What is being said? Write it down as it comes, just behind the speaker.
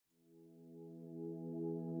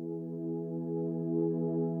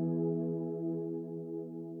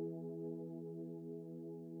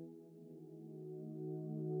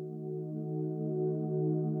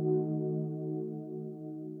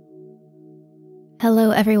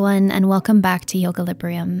Hello everyone and welcome back to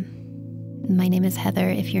Yogalibrium. My name is Heather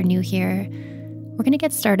if you're new here. We're going to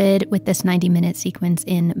get started with this 90-minute sequence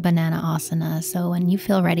in Banana Asana. So when you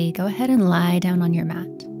feel ready, go ahead and lie down on your mat.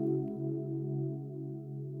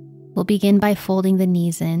 We'll begin by folding the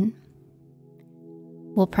knees in.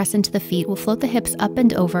 We'll press into the feet. We'll float the hips up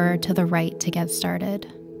and over to the right to get started.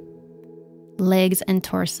 Legs and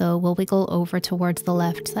torso will wiggle over towards the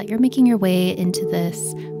left so that you're making your way into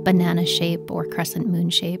this banana shape or crescent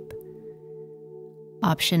moon shape.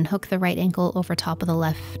 Option, hook the right ankle over top of the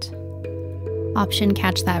left. Option,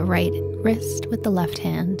 catch that right wrist with the left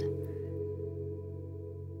hand.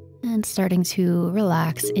 And starting to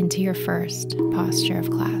relax into your first posture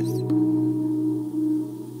of class.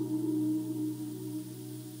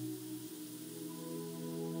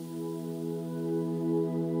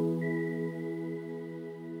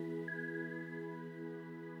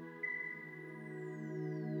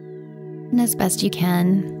 And as best you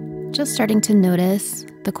can, just starting to notice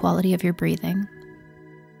the quality of your breathing.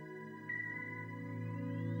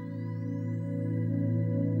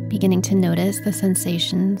 Beginning to notice the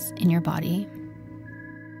sensations in your body.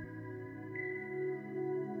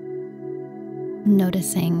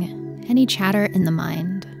 Noticing any chatter in the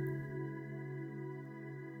mind.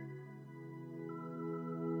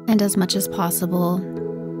 And as much as possible,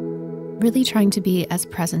 really trying to be as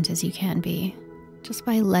present as you can be. Just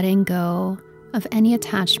by letting go of any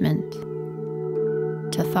attachment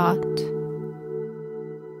to thought,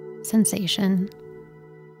 sensation,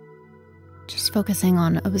 just focusing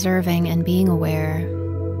on observing and being aware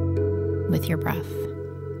with your breath.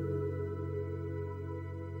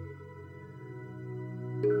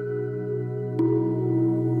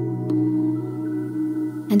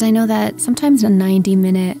 And I know that sometimes a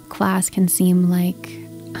 90-minute class can seem like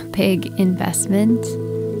a big investment.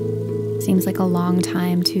 Seems like a long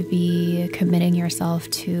time to be committing yourself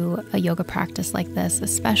to a yoga practice like this,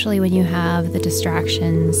 especially when you have the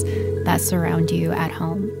distractions that surround you at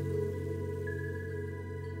home.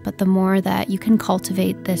 But the more that you can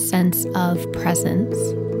cultivate this sense of presence,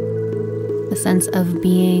 the sense of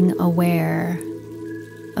being aware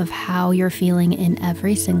of how you're feeling in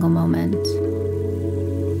every single moment,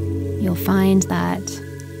 you'll find that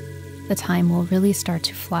the time will really start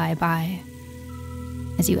to fly by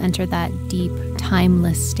as you enter that deep,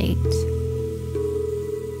 timeless state.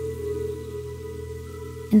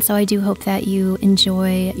 And so I do hope that you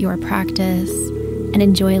enjoy your practice and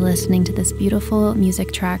enjoy listening to this beautiful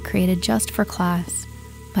music track created just for class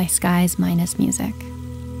by Skies Minus Music.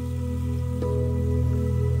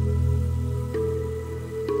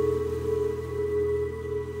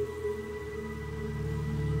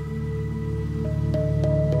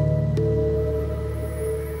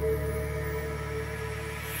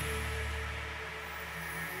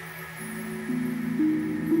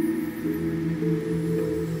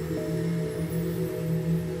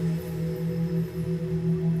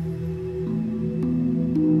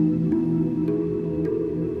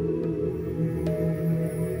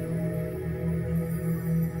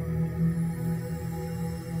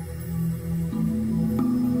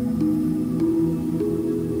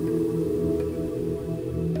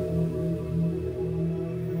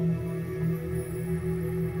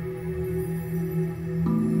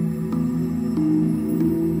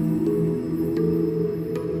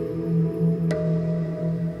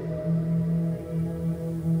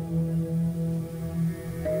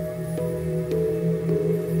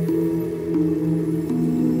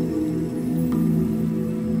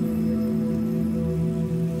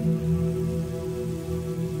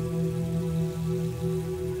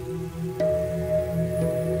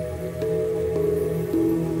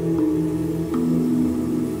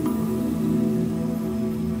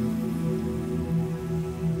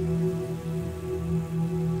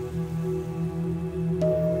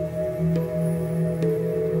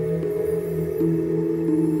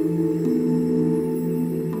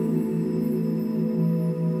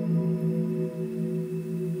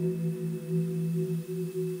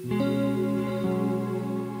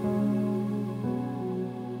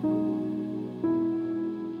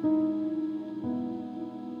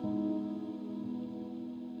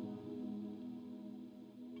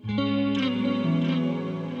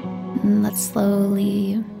 And let's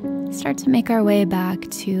slowly start to make our way back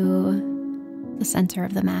to the center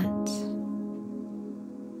of the mat.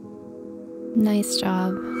 Nice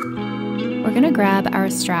job. We're going to grab our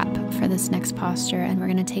strap for this next posture, and we're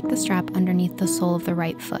going to take the strap underneath the sole of the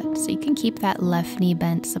right foot. So you can keep that left knee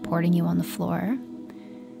bent, supporting you on the floor.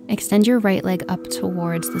 Extend your right leg up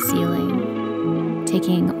towards the ceiling,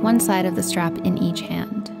 taking one side of the strap in each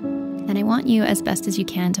hand. And I want you, as best as you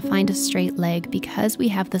can, to find a straight leg because we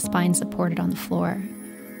have the spine supported on the floor.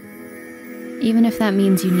 Even if that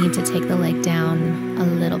means you need to take the leg down a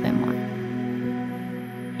little bit more.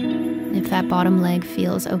 If that bottom leg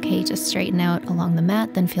feels okay to straighten out along the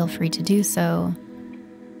mat, then feel free to do so.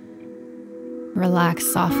 Relax,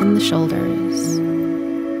 soften the shoulders,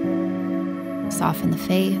 soften the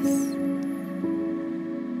face,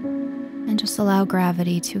 and just allow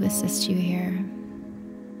gravity to assist you here.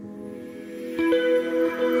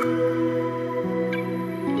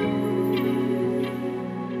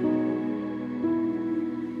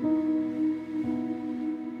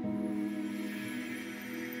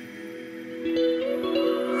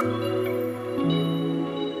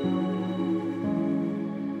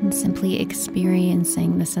 And simply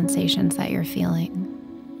experiencing the sensations that you're feeling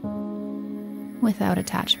without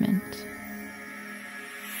attachment.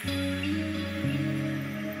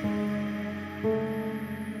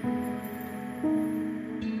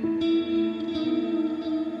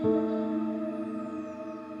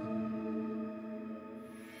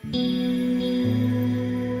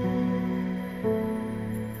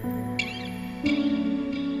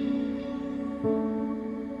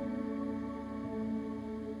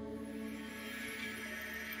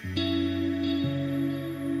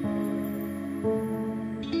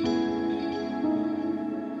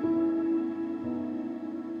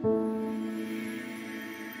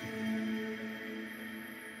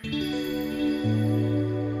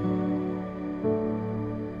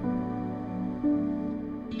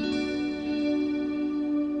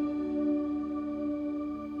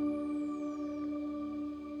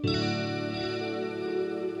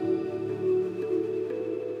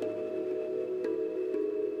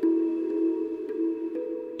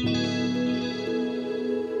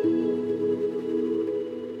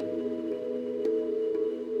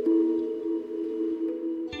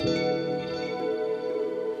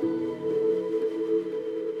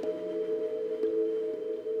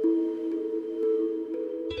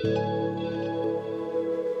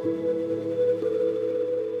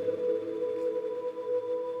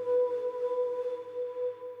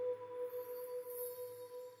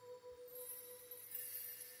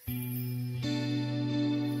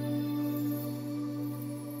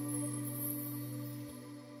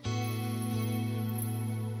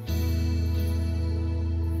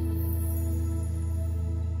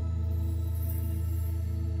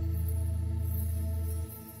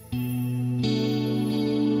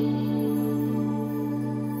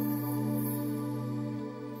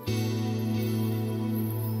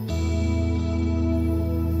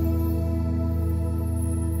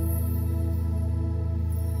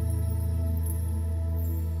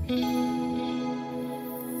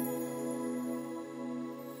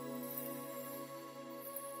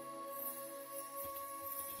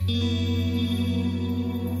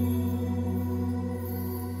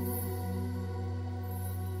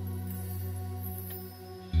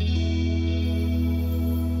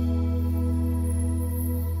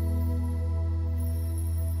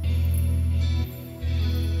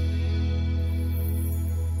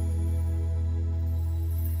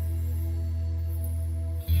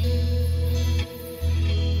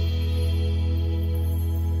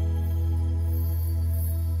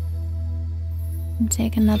 And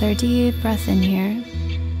take another deep breath in here.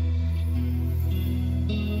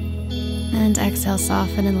 And exhale,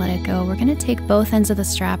 soften and let it go. We're going to take both ends of the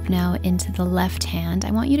strap now into the left hand.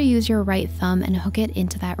 I want you to use your right thumb and hook it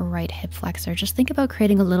into that right hip flexor. Just think about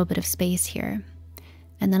creating a little bit of space here.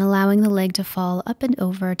 And then allowing the leg to fall up and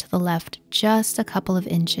over to the left just a couple of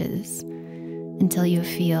inches until you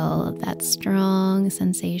feel that strong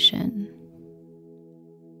sensation.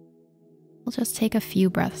 We'll just take a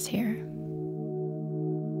few breaths here.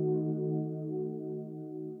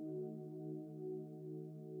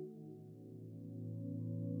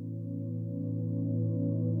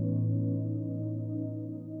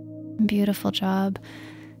 Beautiful job.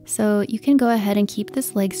 So you can go ahead and keep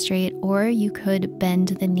this leg straight, or you could bend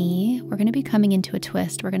the knee. We're going to be coming into a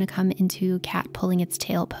twist. We're going to come into cat pulling its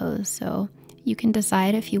tail pose. So you can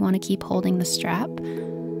decide if you want to keep holding the strap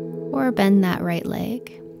or bend that right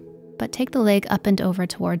leg. But take the leg up and over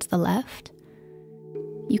towards the left.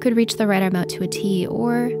 You could reach the right arm out to a T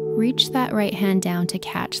or reach that right hand down to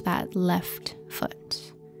catch that left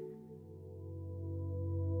foot.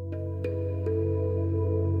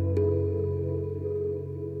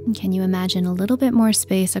 Can you imagine a little bit more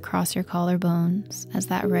space across your collarbones as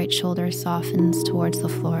that right shoulder softens towards the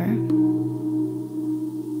floor?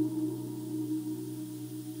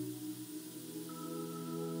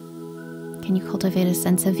 Can you cultivate a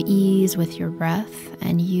sense of ease with your breath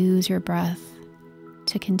and use your breath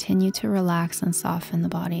to continue to relax and soften the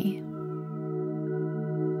body.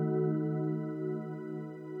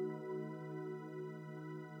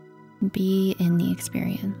 Be in the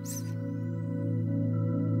experience.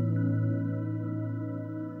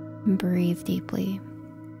 Breathe deeply.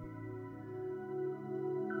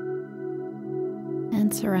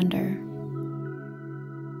 And surrender.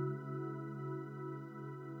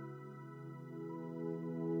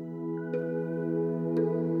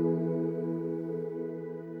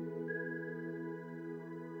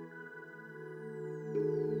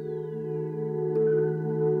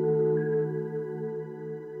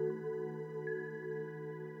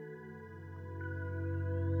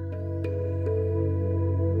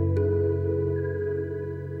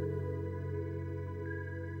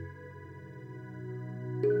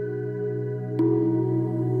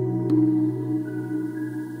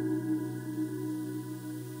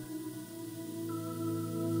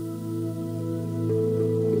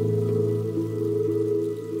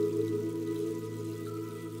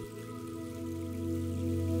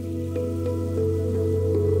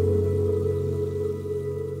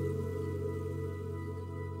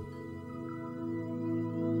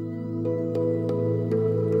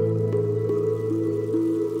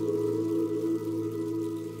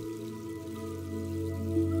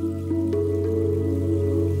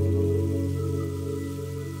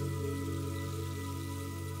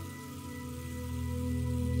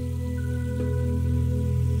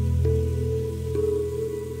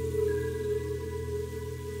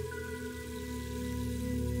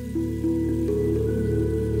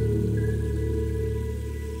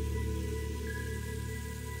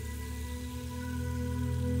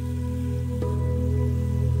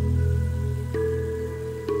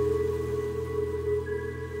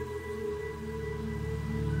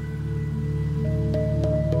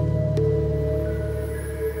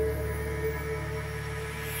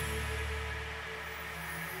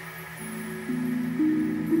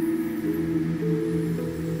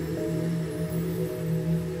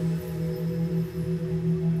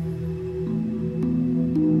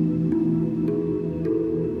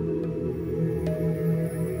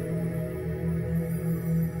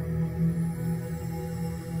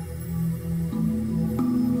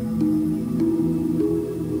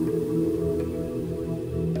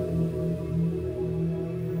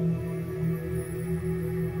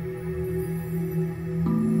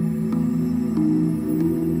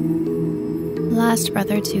 Last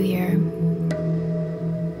breath or two here.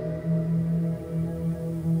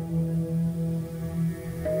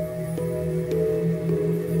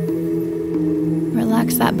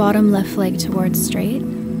 Relax that bottom left leg towards straight.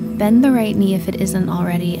 Bend the right knee if it isn't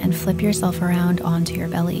already and flip yourself around onto your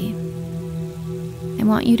belly. I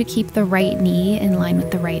want you to keep the right knee in line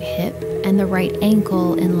with the right hip and the right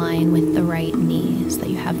ankle in line with the right knee so that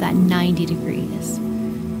you have that 90 degrees.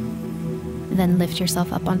 Then lift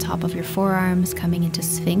yourself up on top of your forearms, coming into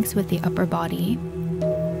Sphinx with the upper body.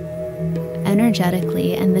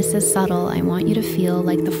 Energetically, and this is subtle, I want you to feel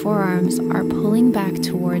like the forearms are pulling back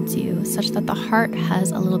towards you such that the heart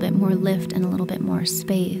has a little bit more lift and a little bit more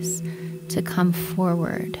space to come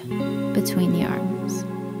forward between the arms.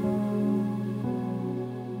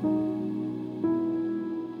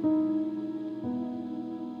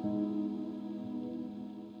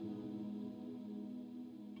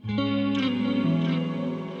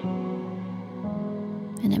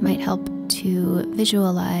 And it might help to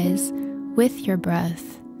visualize with your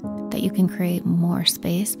breath that you can create more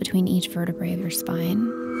space between each vertebrae of your spine.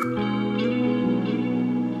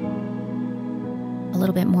 A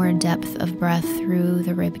little bit more depth of breath through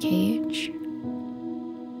the rib cage.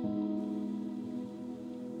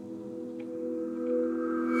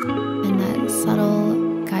 And that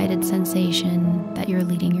subtle guided sensation that you're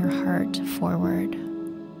leading your heart forward.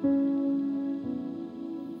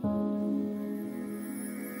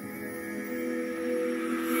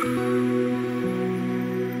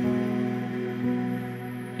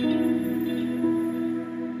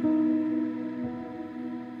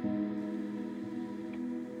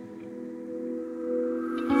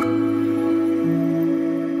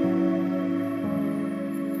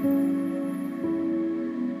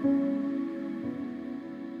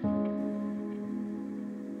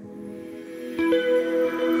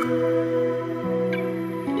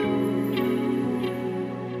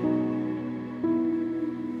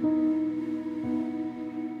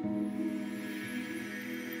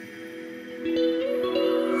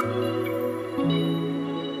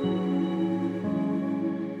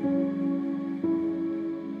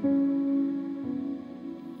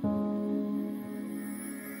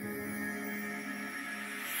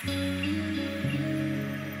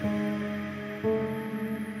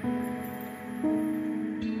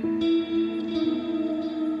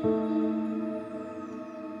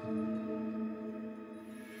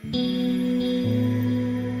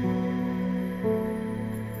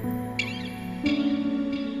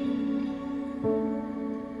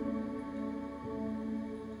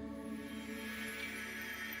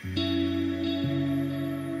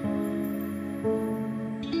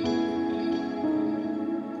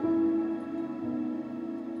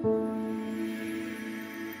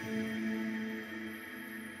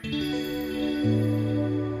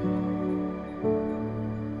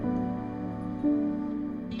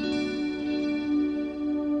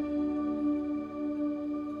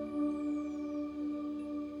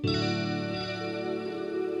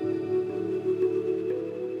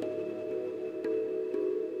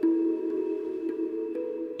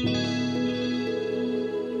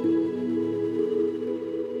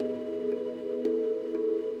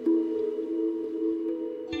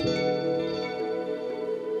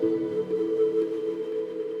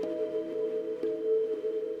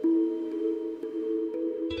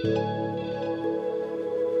 And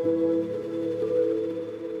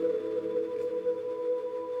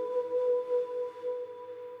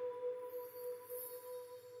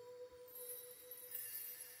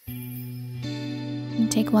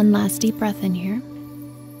take one last deep breath in here.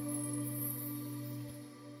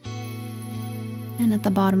 And at the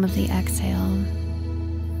bottom of the exhale,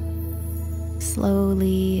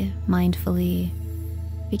 slowly, mindfully,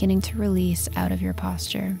 beginning to release out of your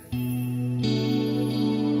posture.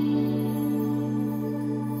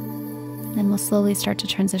 Then we'll slowly start to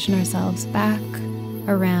transition ourselves back,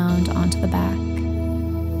 around, onto the back.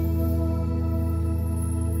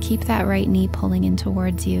 Keep that right knee pulling in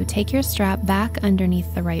towards you. Take your strap back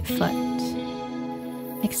underneath the right foot.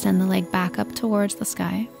 Extend the leg back up towards the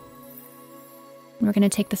sky. We're going to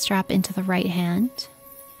take the strap into the right hand.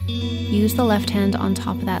 Use the left hand on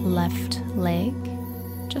top of that left leg,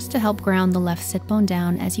 just to help ground the left sit bone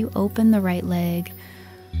down as you open the right leg,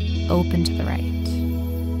 open to the right.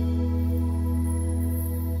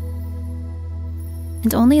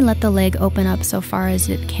 And only let the leg open up so far as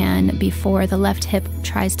it can before the left hip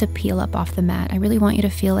tries to peel up off the mat. I really want you to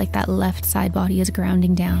feel like that left side body is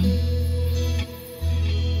grounding down.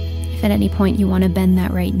 If at any point you want to bend that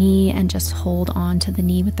right knee and just hold on to the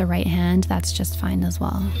knee with the right hand, that's just fine as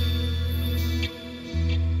well.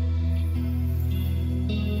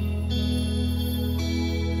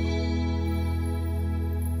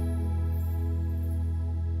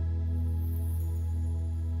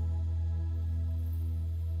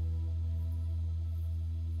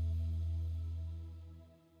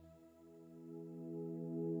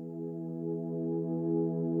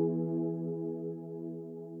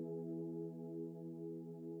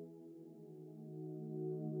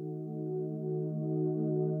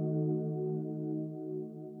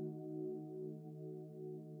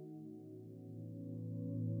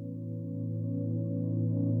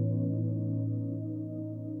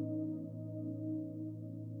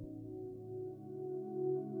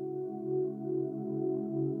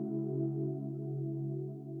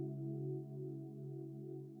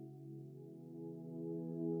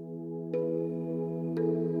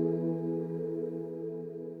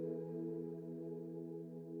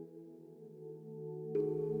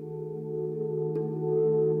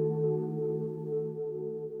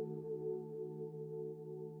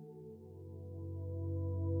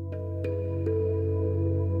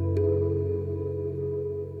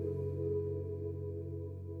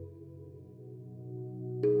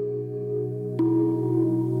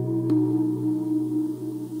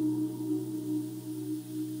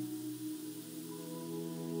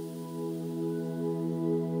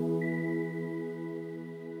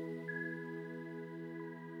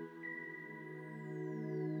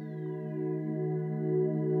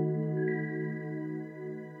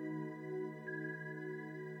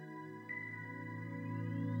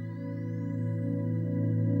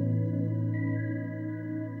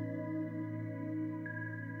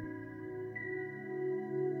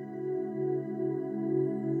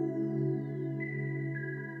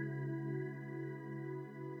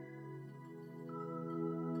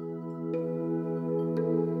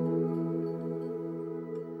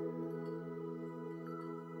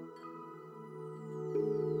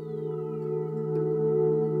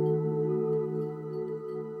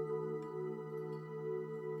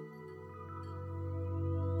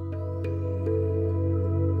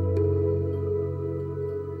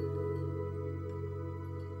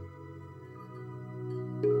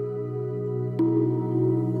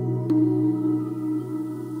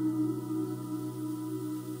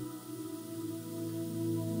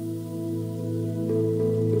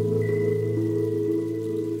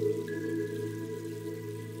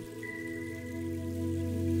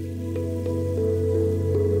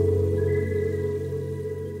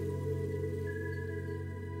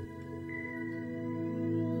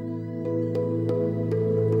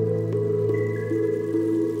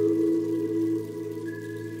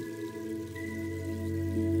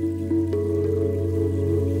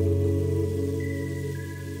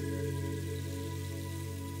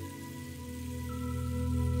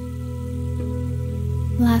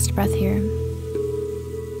 Last breath here.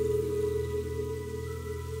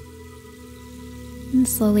 And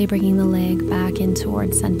slowly bringing the leg back in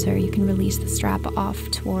towards center. You can release the strap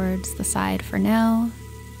off towards the side for now.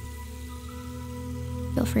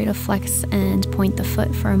 Feel free to flex and point the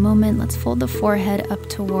foot for a moment. Let's fold the forehead up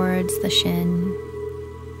towards the shin.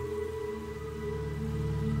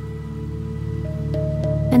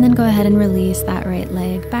 And then go ahead and release that right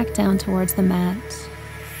leg back down towards the mat.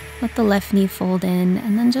 Let the left knee fold in,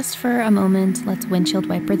 and then just for a moment, let's windshield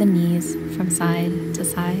wiper the knees from side to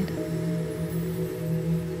side.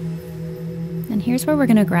 And here's where we're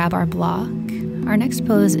going to grab our block. Our next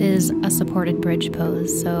pose is a supported bridge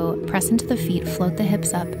pose. So press into the feet, float the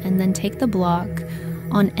hips up, and then take the block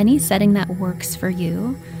on any setting that works for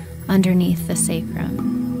you underneath the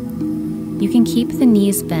sacrum. You can keep the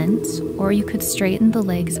knees bent, or you could straighten the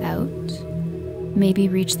legs out. Maybe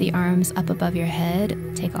reach the arms up above your head,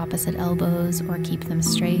 take opposite elbows, or keep them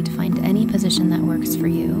straight. Find any position that works for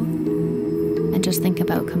you. And just think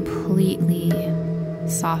about completely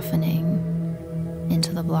softening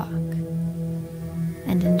into the block.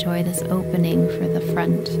 And enjoy this opening for the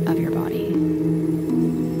front of your body.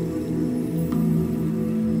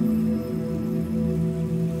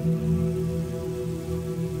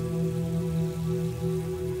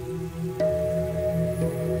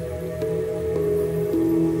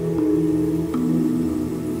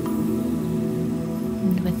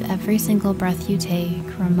 And with every single breath you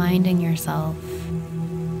take, reminding yourself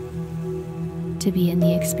to be in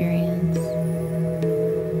the experience.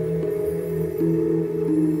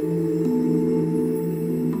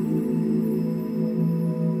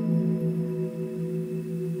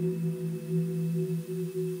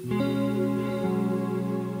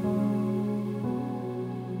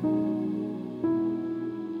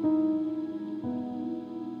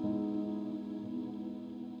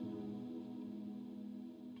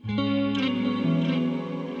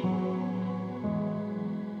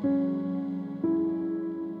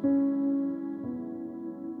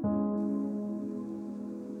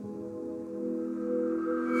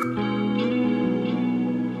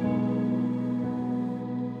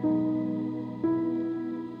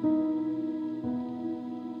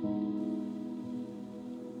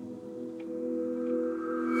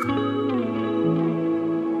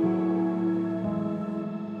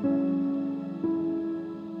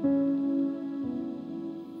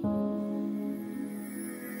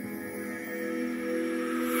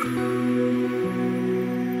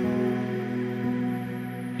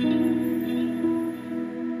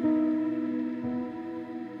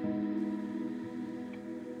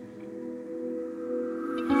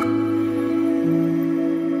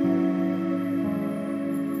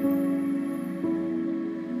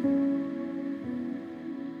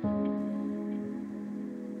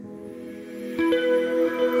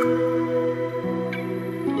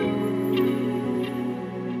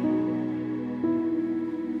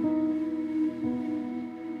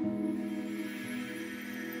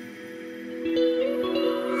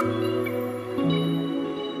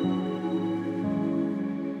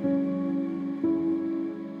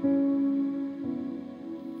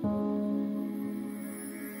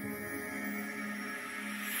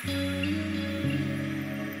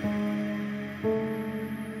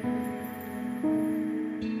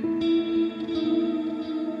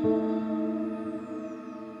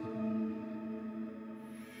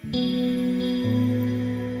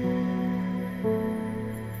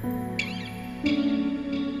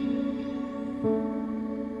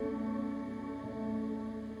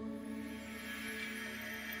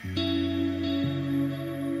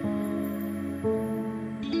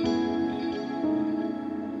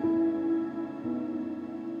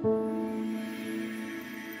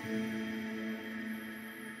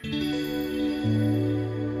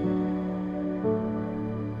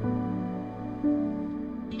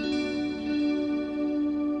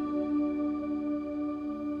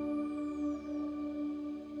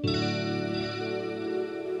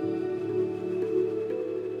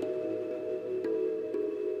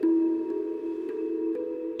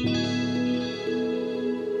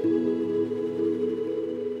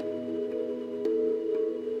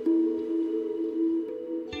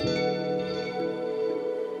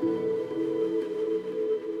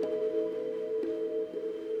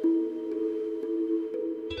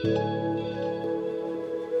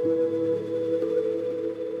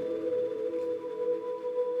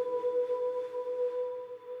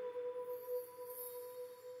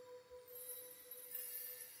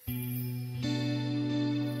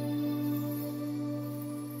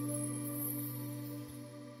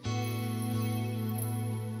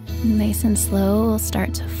 Nice and slow, we'll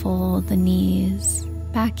start to fold the knees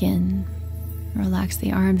back in. Relax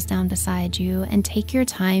the arms down beside you and take your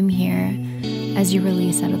time here as you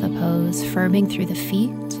release out of the pose, firming through the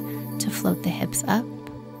feet to float the hips up.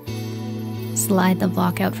 Slide the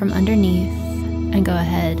block out from underneath and go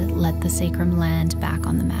ahead, let the sacrum land back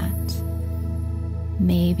on the mat.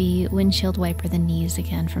 Maybe windshield wiper the knees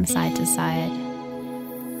again from side to side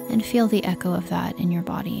and feel the echo of that in your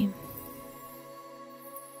body.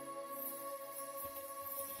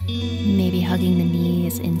 Maybe hugging the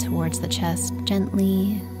knees in towards the chest,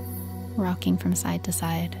 gently rocking from side to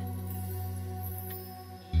side.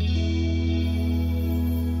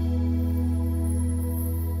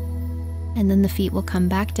 And then the feet will come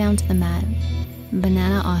back down to the mat.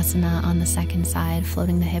 Banana asana on the second side,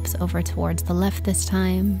 floating the hips over towards the left this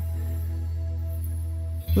time.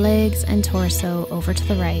 Legs and torso over to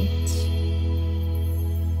the right.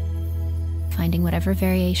 Finding whatever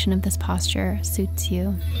variation of this posture suits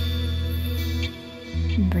you.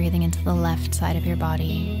 And breathing into the left side of your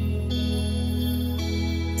body.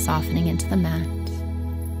 Softening into the mat.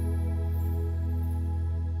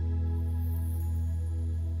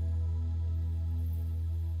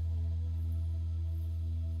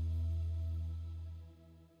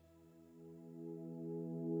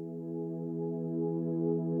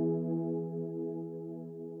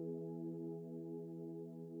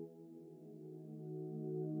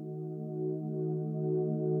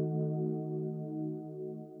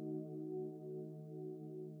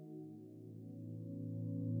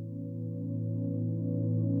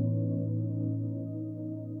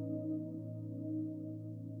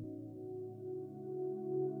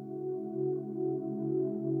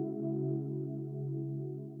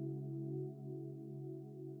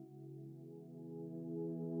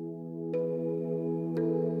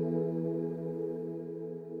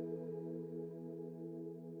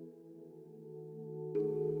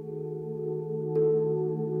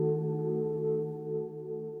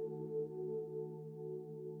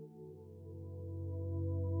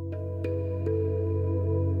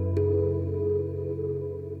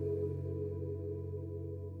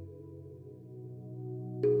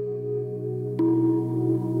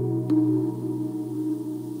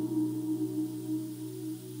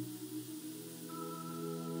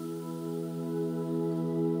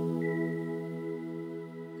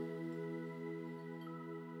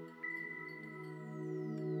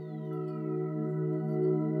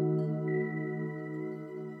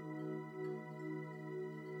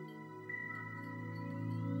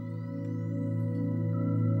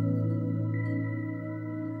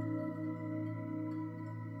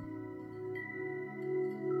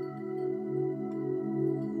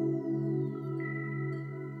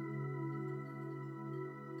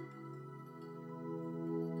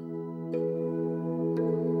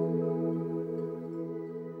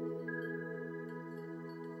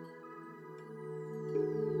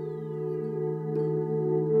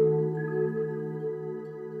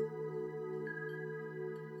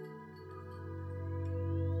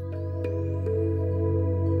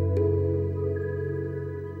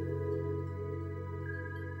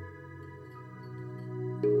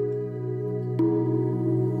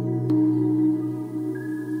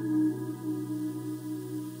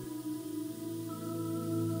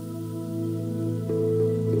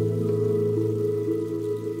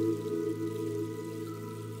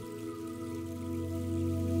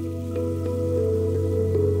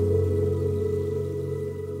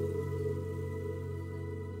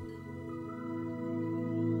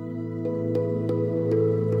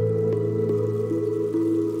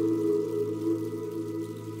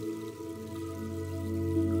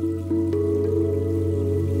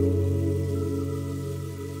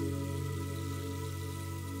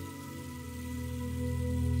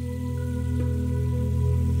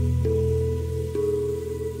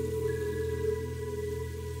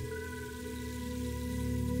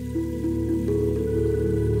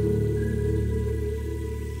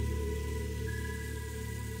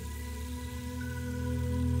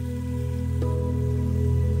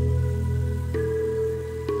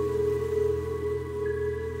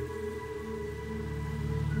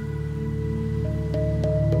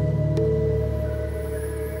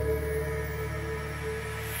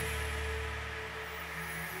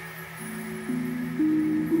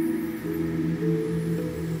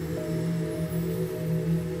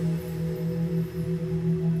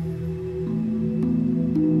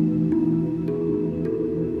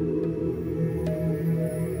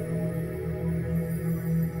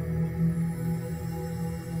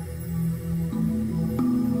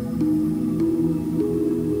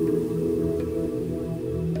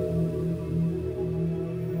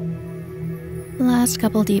 Last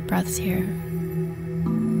couple deep breaths here.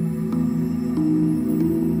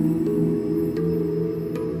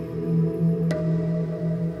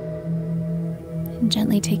 And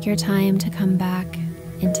gently take your time to come back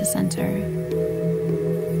into center.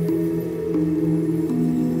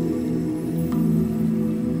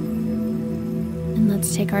 And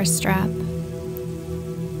let's take our strap,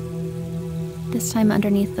 this time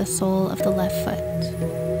underneath the sole of the left foot.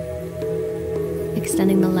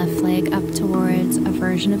 Extending the left leg up towards a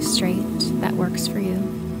version of straight that works for you.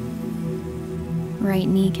 Right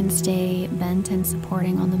knee can stay bent and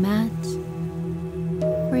supporting on the mat,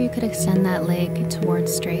 or you could extend that leg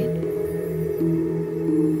towards straight.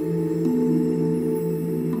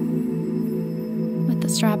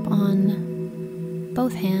 strap on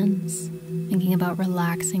both hands, thinking about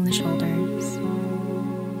relaxing the shoulders.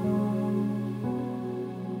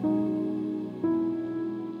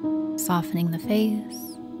 Softening the face.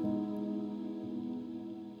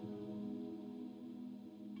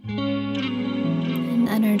 And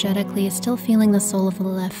energetically, still feeling the sole of the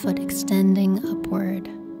left foot extending upward,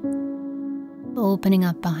 opening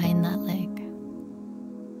up behind that leg.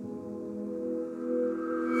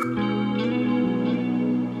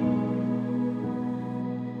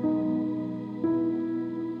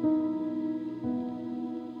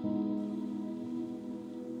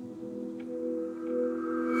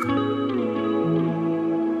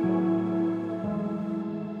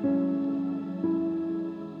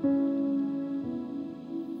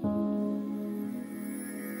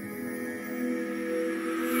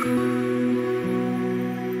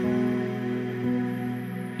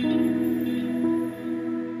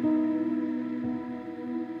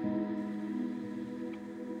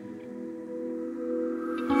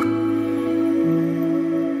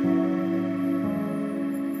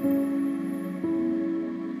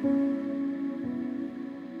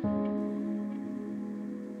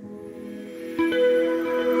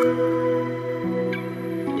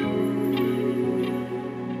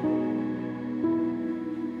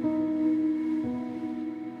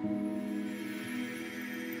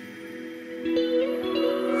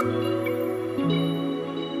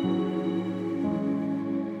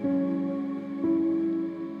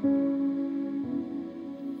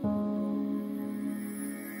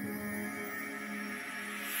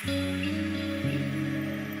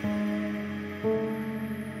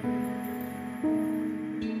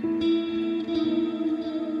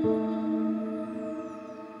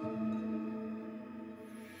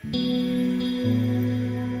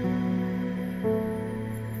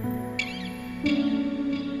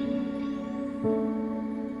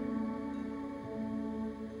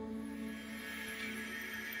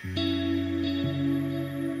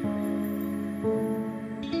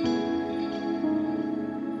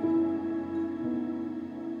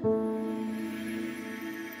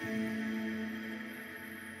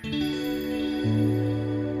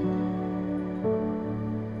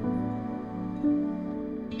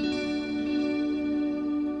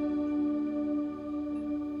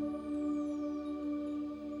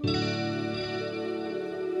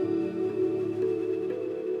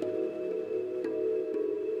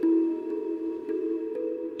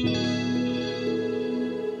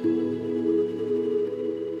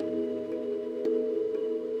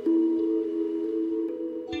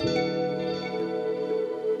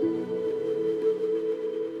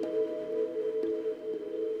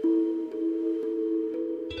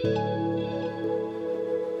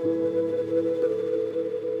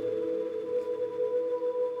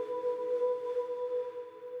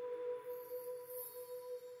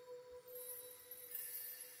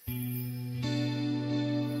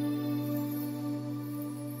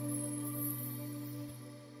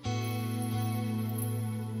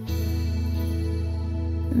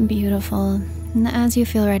 Beautiful. And as you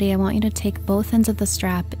feel ready, I want you to take both ends of the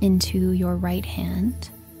strap into your right hand.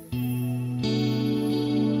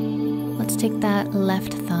 Let's take that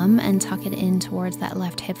left thumb and tuck it in towards that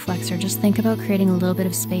left hip flexor. Just think about creating a little bit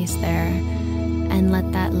of space there and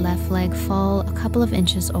let that left leg fall a couple of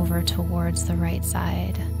inches over towards the right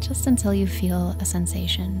side, just until you feel a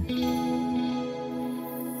sensation.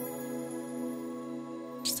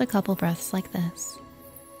 Just a couple breaths like this.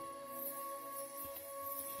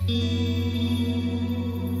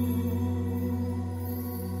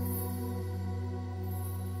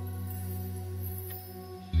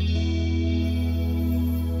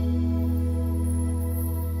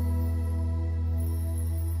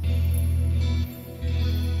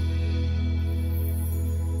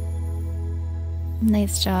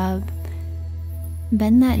 Nice job.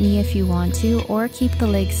 Bend that knee if you want to, or keep the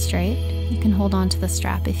legs straight. You can hold on to the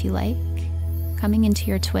strap if you like. Coming into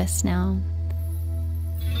your twist now.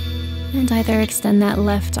 And either extend that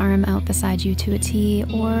left arm out beside you to a T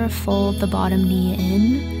or fold the bottom knee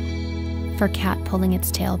in for cat pulling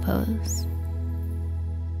its tail pose.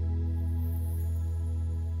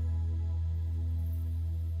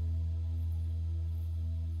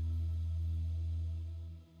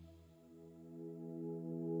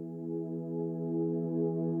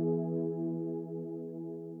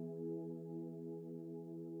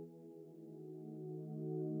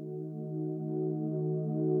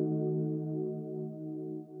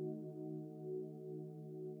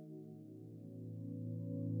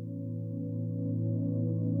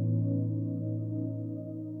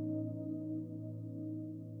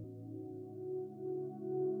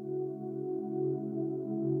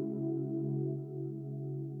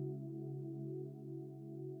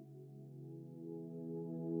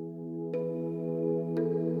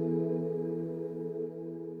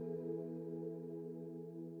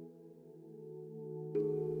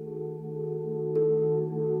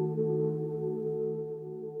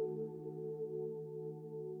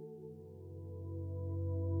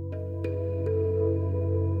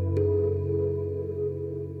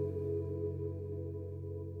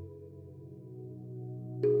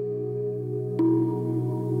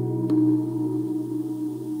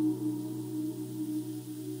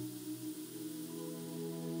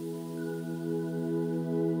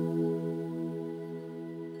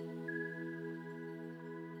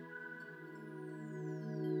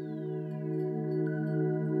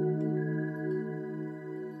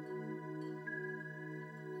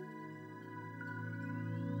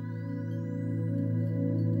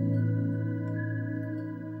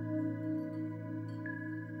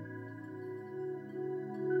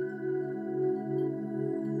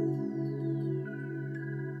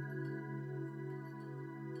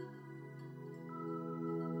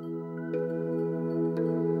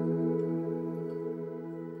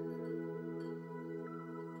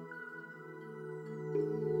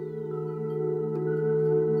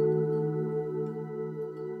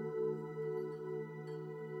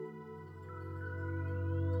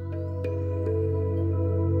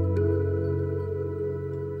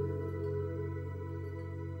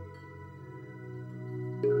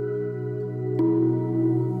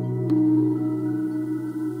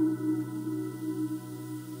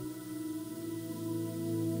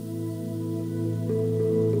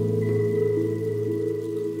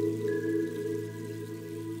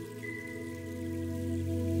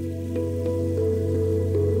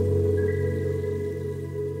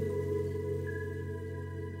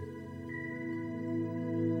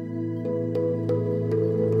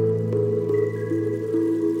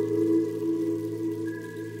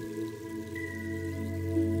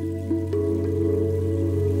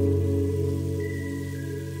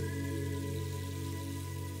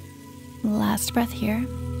 Last breath here.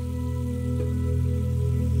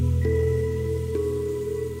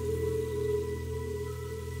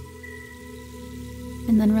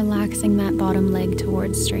 And then relaxing that bottom leg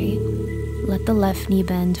towards straight. Let the left knee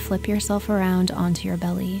bend, flip yourself around onto your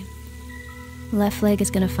belly. Left leg is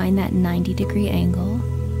going to find that 90-degree angle.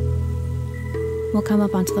 We'll come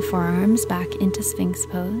up onto the forearms, back into Sphinx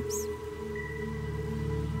pose.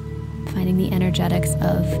 Finding the energetics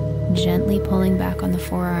of gently pulling back on the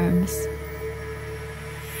forearms.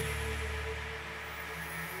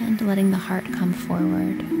 And letting the heart come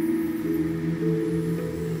forward.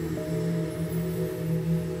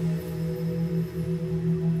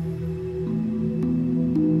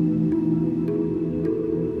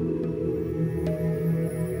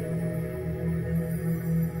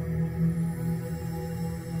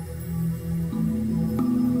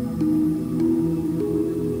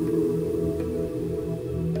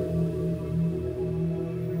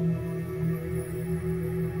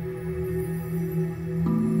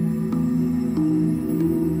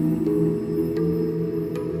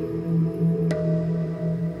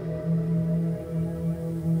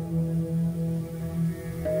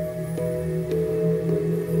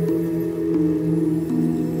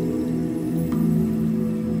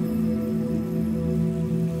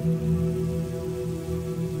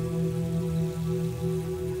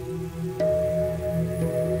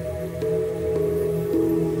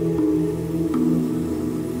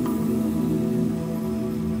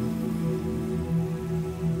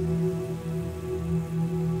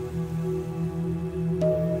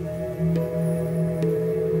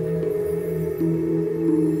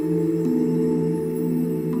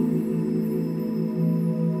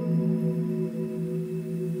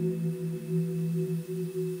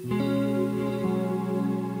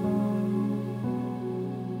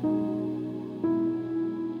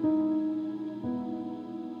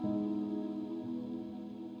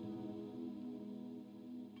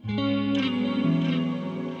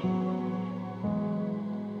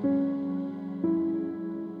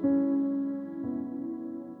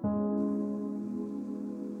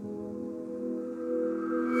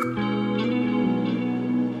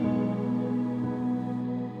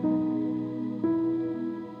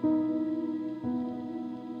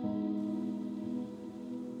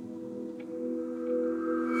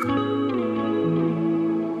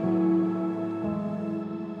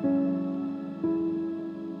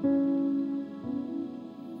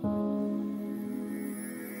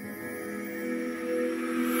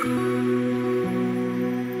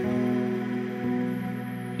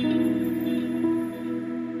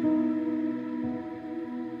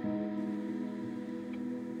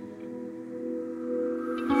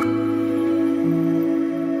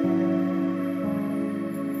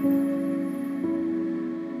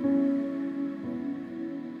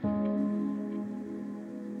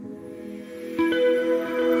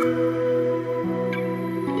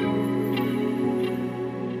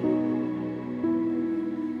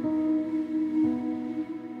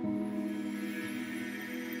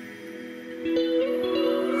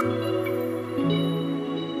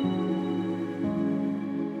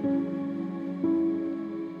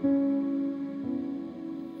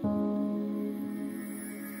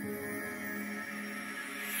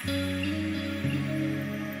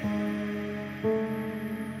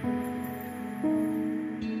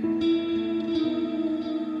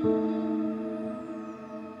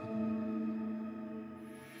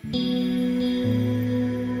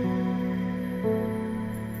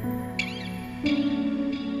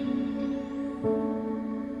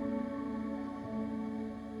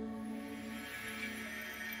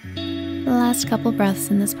 The last couple breaths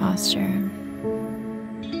in this posture.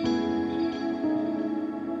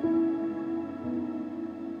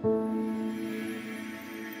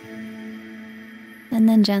 And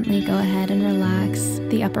then gently go ahead and relax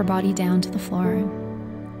the upper body down to the floor.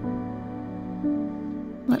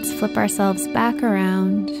 Let's flip ourselves back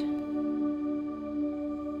around.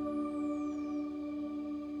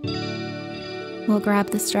 We'll grab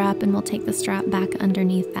the strap and we'll take the strap back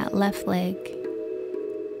underneath that left leg.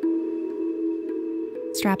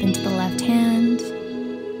 Strap into the left hand,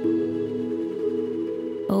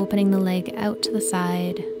 opening the leg out to the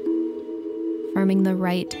side, firming the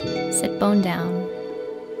right sit bone down.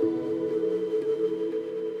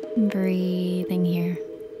 Breathing here.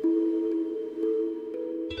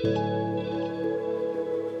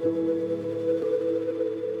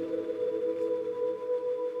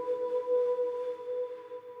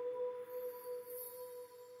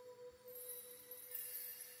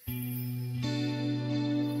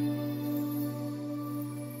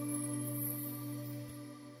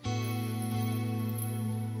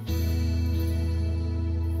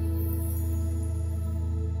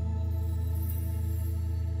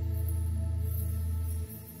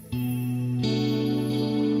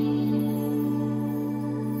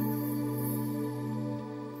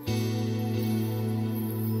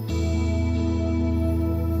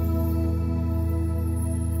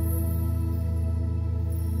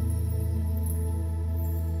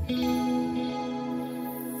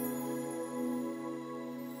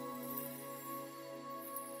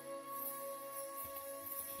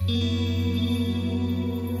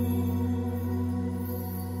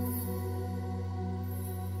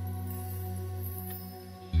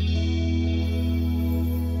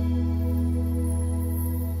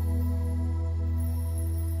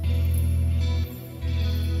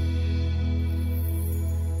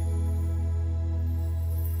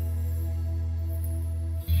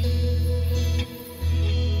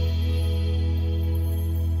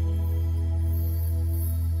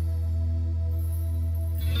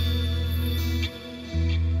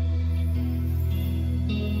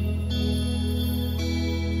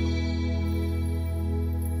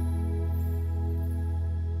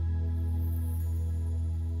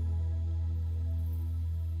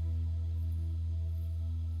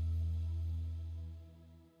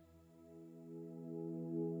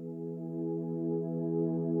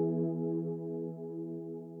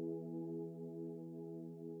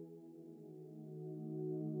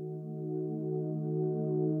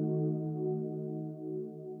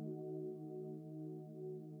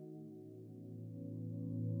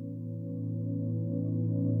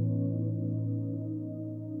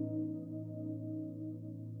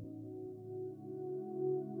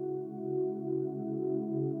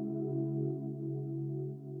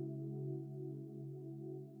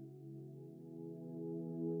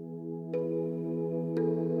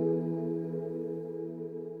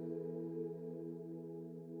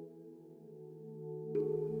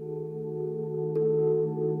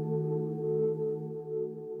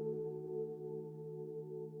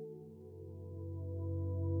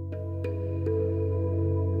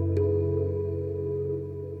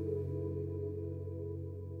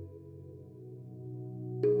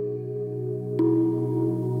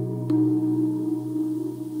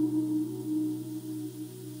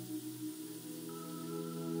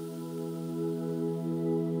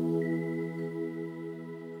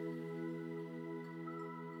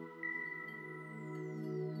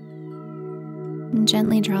 And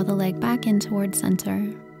gently draw the leg back in towards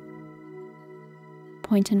center.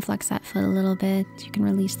 Point and flex that foot a little bit. You can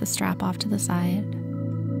release the strap off to the side.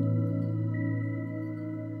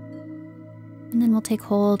 And then we'll take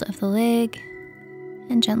hold of the leg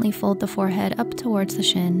and gently fold the forehead up towards the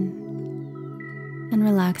shin. And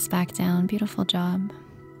relax back down. Beautiful job.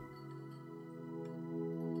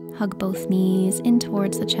 Hug both knees in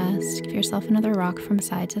towards the chest. Give yourself another rock from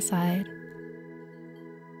side to side.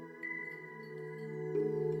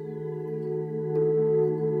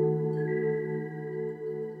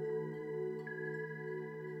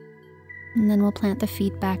 And then we'll plant the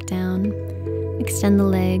feet back down. Extend the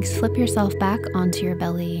legs. Flip yourself back onto your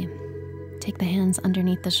belly. Take the hands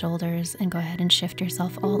underneath the shoulders and go ahead and shift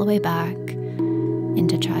yourself all the way back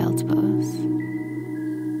into child's pose.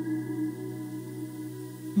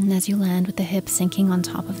 And as you land with the hips sinking on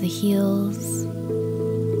top of the heels,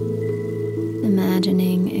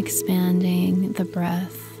 imagining expanding the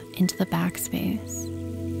breath into the back space.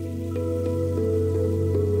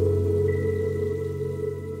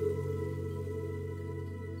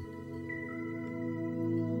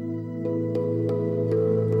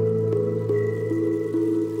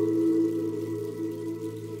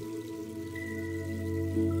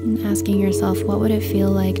 Asking yourself, what would it feel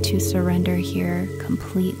like to surrender here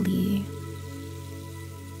completely,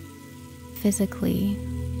 physically,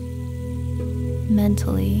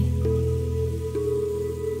 mentally,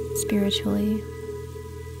 spiritually?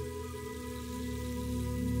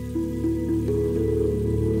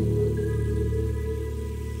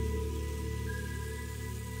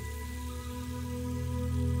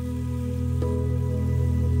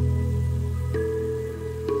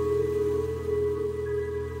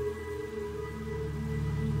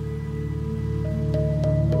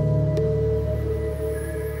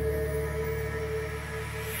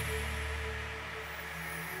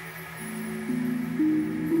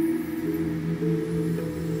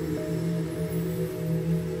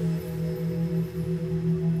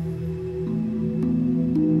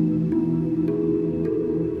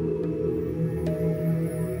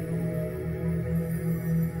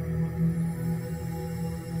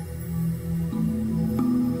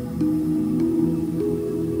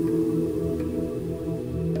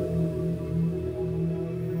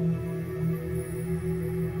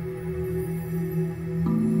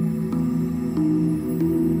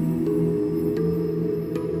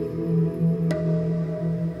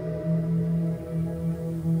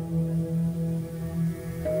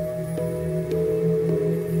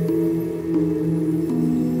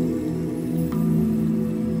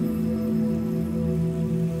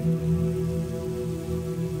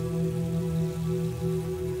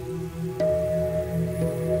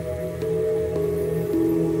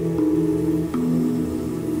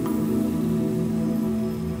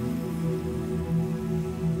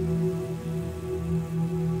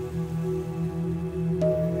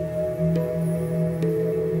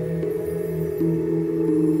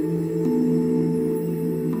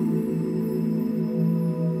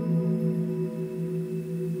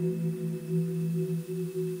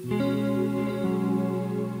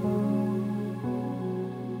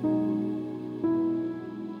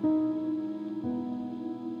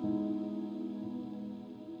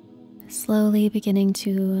 Slowly beginning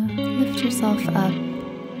to lift yourself up.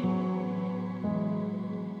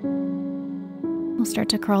 We'll start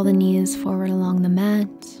to crawl the knees forward along the mat.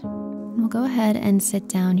 We'll go ahead and sit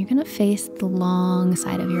down. You're going to face the long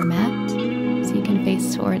side of your mat, so you can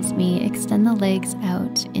face towards me. Extend the legs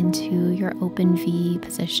out into your open V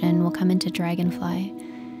position. We'll come into dragonfly.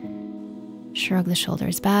 Shrug the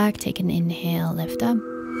shoulders back. Take an inhale, lift up.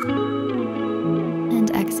 And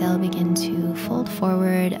exhale, begin to fold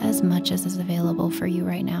forward as much as is available for you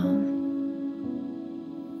right now.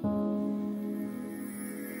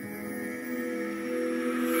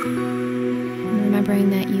 Remembering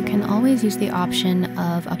that you can always use the option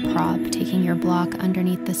of a prop, taking your block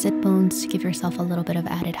underneath the sit bones to give yourself a little bit of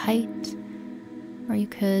added height. Or you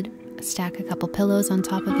could stack a couple pillows on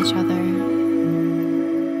top of each other.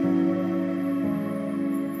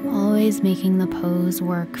 Always making the pose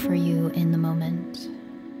work for you in the moment.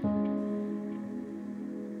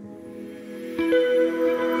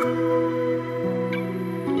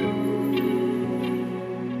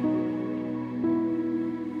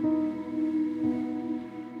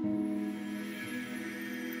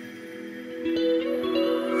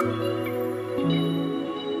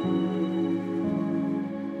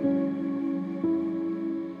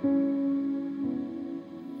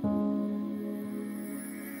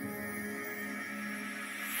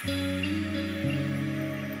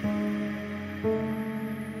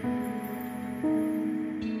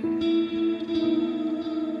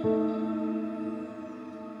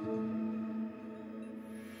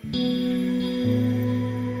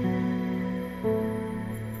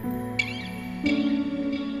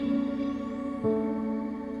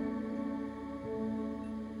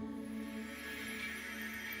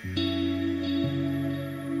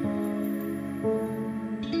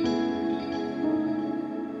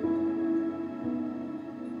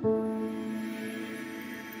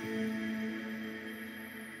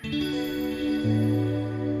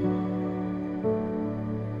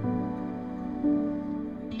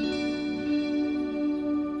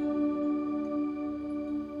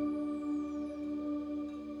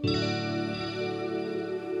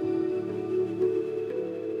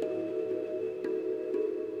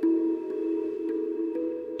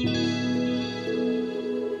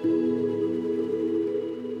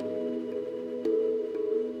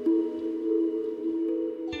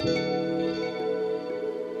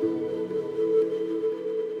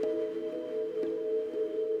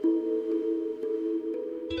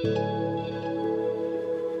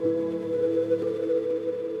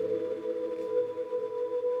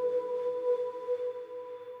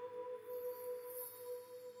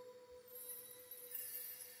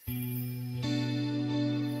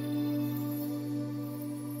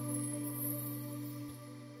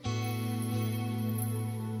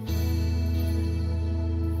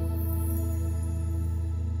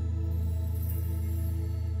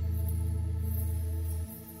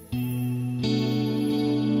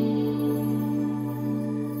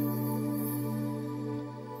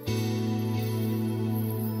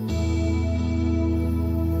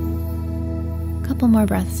 Couple more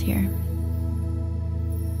breaths here.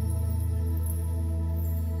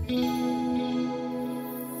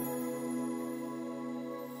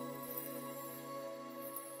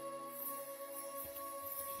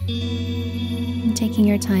 And taking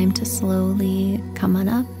your time to slowly come on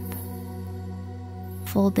up.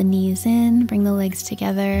 Fold the knees in, bring the legs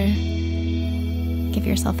together. Give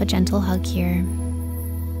yourself a gentle hug here.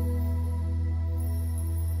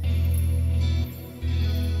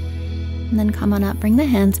 And then come on up, bring the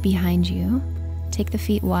hands behind you, take the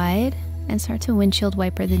feet wide, and start to windshield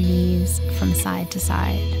wiper the knees from side to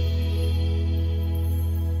side.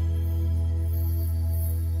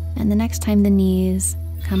 And the next time the knees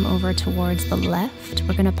come over towards the left,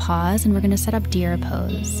 we're gonna pause and we're gonna set up deer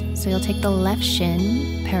pose. So you'll take the left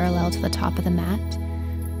shin parallel to the top of the mat,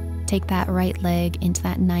 take that right leg into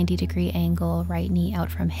that 90-degree angle, right knee out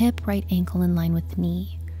from hip, right ankle in line with the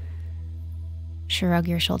knee. Shrug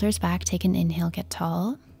your shoulders back, take an inhale, get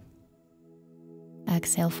tall.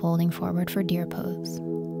 Exhale, folding forward for deer pose.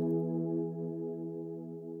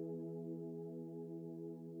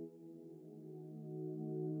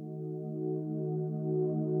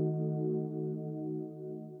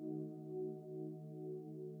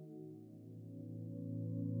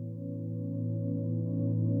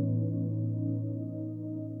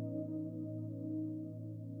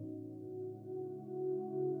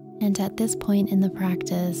 And at this point in the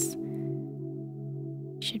practice,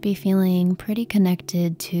 you should be feeling pretty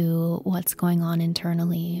connected to what's going on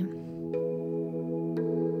internally.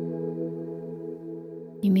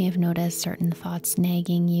 You may have noticed certain thoughts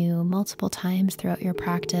nagging you multiple times throughout your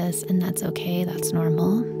practice, and that's okay, that's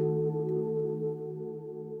normal.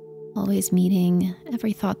 Always meeting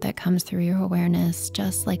every thought that comes through your awareness,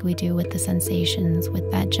 just like we do with the sensations, with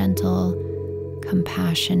that gentle,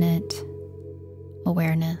 compassionate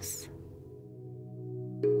awareness.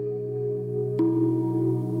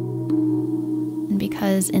 And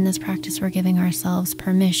because in this practice we're giving ourselves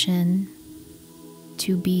permission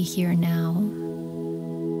to be here now,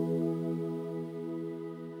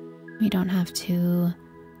 we don't have to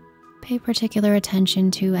pay particular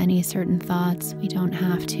attention to any certain thoughts. We don't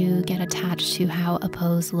have to get attached to how a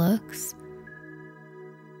pose looks.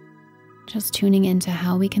 Just tuning into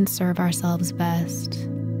how we can serve ourselves best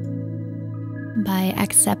by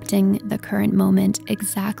accepting the current moment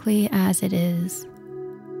exactly as it is,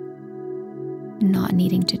 not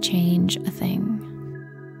needing to change a thing.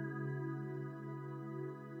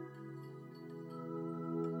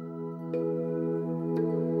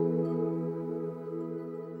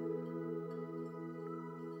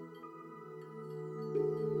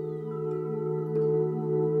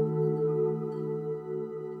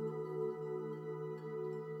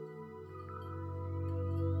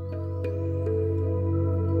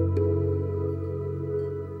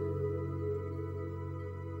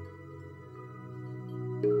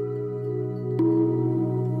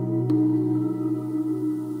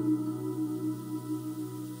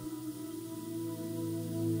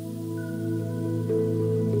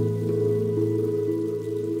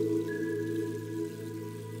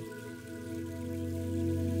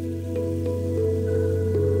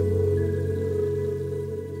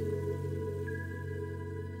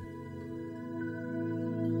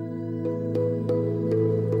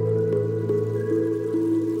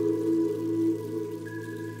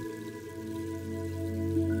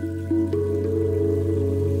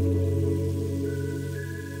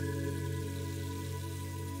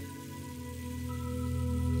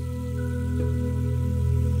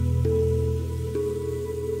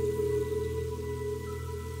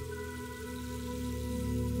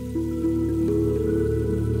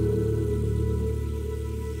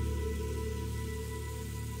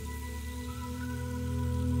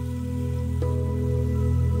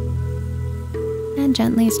 And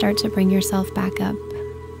gently start to bring yourself back up.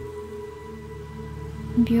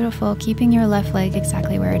 Beautiful. Keeping your left leg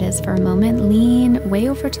exactly where it is for a moment. Lean way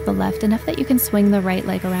over to the left, enough that you can swing the right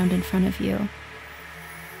leg around in front of you.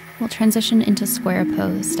 We'll transition into square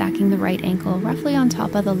pose, stacking the right ankle roughly on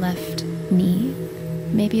top of the left knee.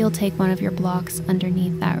 Maybe you'll take one of your blocks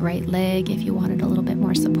underneath that right leg if you wanted a little bit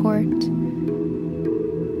more support.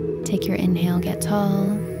 Take your inhale, get tall,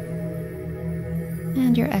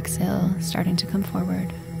 and your exhale starting to come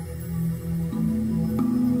forward.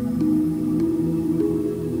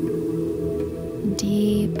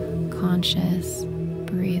 Deep, conscious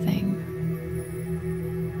breathing.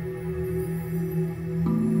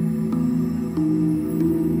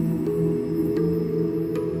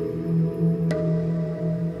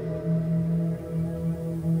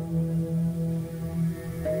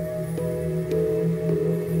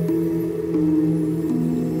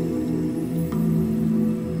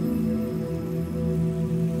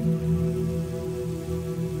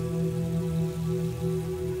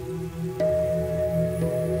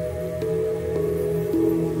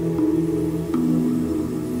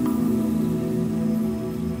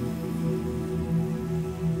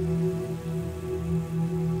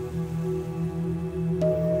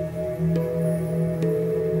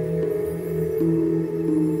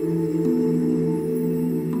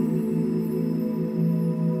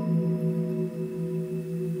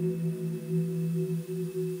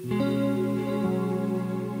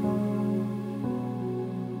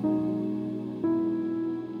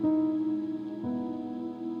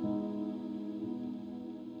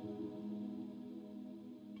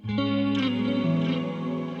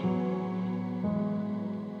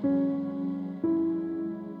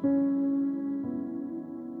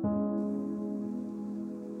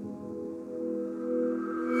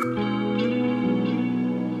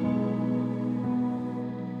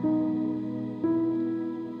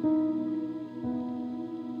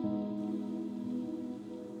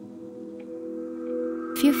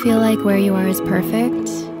 If you feel like where you are is perfect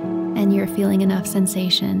and you're feeling enough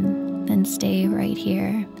sensation, then stay right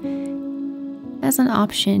here. As an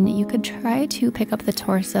option, you could try to pick up the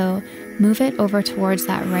torso, move it over towards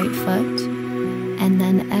that right foot, and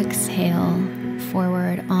then exhale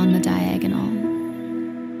forward on the diagonal.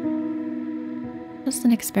 Just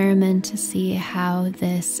an experiment to see how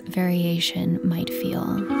this variation might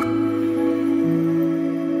feel.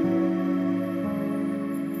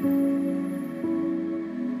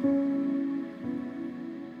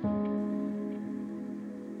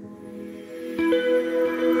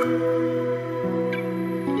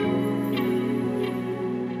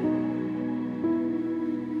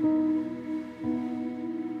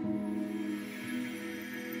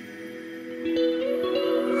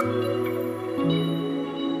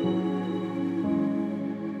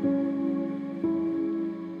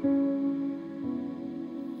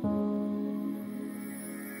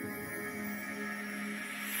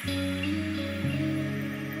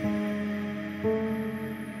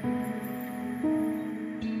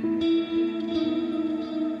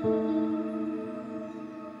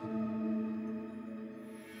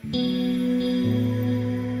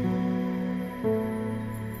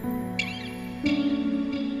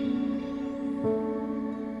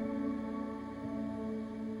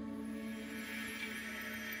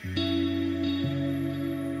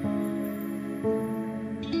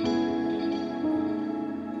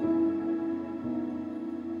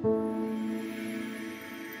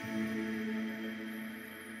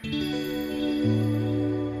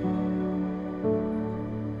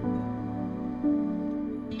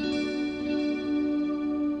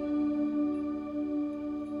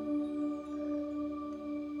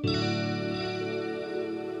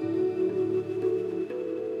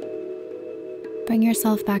 Bring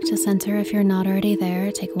yourself back to center if you're not already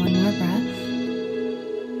there. Take one more breath.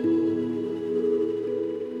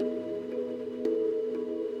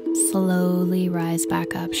 Slowly rise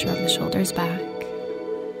back up, shrug the shoulders back.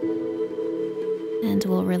 And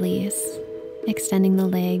we'll release, extending the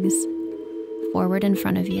legs forward in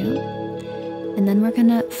front of you. And then we're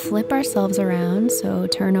gonna flip ourselves around, so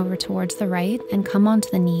turn over towards the right and come onto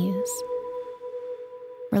the knees.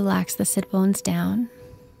 Relax the sit bones down.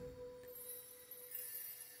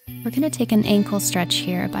 We're gonna take an ankle stretch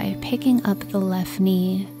here by picking up the left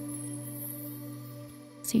knee.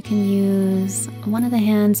 So you can use one of the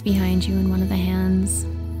hands behind you and one of the hands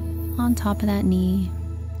on top of that knee.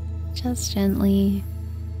 Just gently.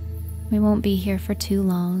 We won't be here for too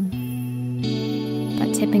long,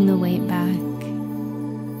 but tipping the weight back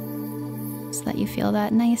so that you feel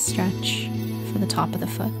that nice stretch for the top of the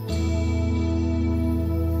foot.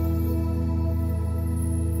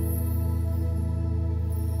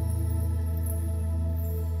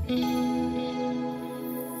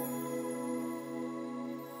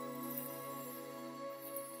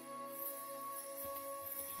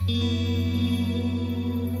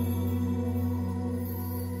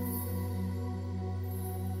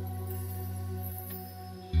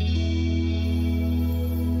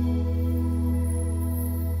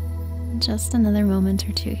 Just another moment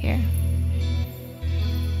or two here.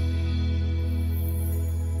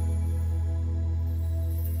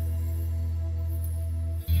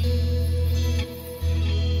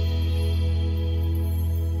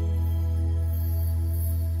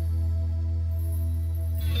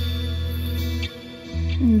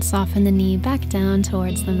 And soften the knee back down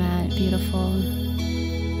towards the mat. Beautiful.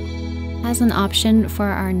 As an option for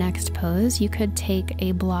our next pose, you could take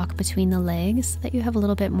a block between the legs so that you have a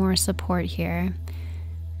little bit more support here,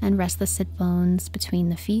 and rest the sit bones between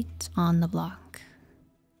the feet on the block.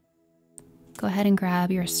 Go ahead and grab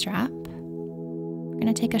your strap. We're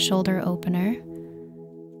going to take a shoulder opener.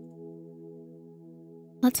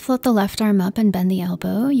 Let's float the left arm up and bend the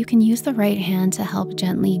elbow. You can use the right hand to help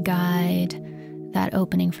gently guide that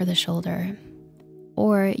opening for the shoulder.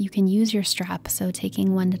 Or you can use your strap, so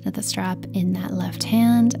taking one end of the strap in that left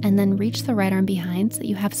hand and then reach the right arm behind so that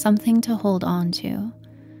you have something to hold on to.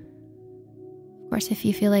 Of course, if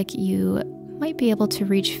you feel like you might be able to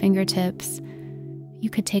reach fingertips, you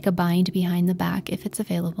could take a bind behind the back if it's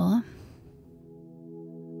available.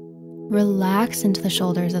 Relax into the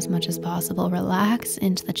shoulders as much as possible. Relax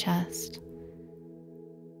into the chest.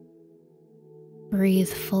 Breathe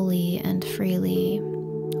fully and freely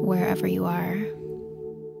wherever you are.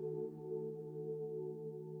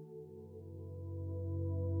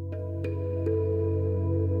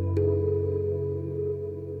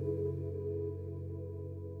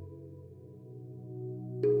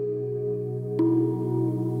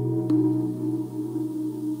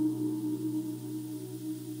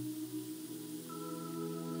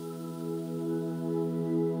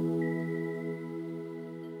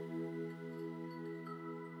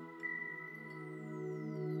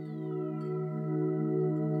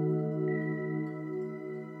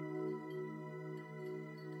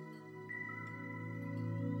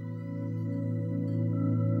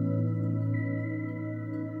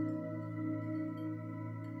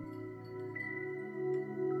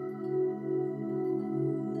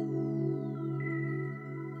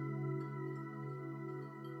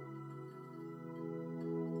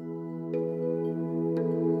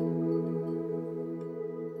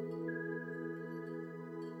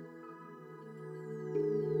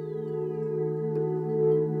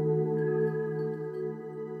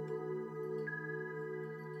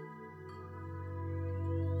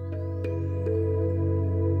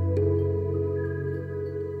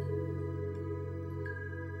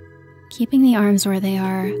 Keeping the arms where they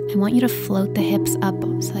are, I want you to float the hips up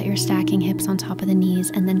so that you're stacking hips on top of the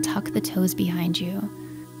knees, and then tuck the toes behind you.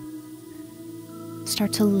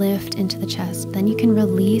 Start to lift into the chest. Then you can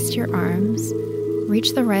release your arms,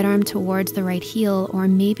 reach the right arm towards the right heel, or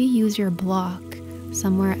maybe use your block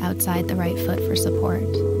somewhere outside the right foot for support,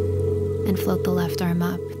 and float the left arm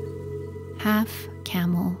up. Half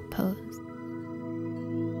camel pose.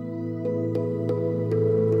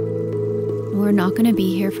 We're not going to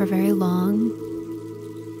be here for very long.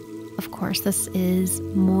 Of course, this is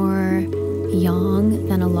more yang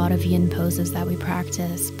than a lot of yin poses that we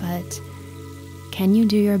practice, but can you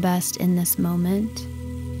do your best in this moment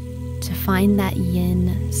to find that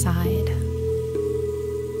yin side?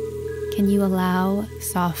 Can you allow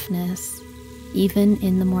softness even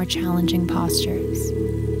in the more challenging postures?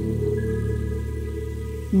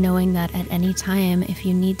 Knowing that at any time, if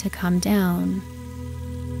you need to come down,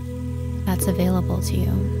 that's available to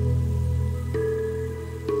you.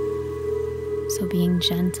 So being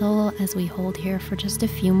gentle as we hold here for just a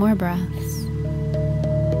few more breaths.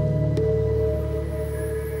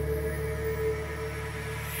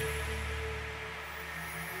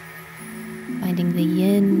 Finding the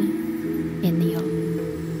yin in the yang.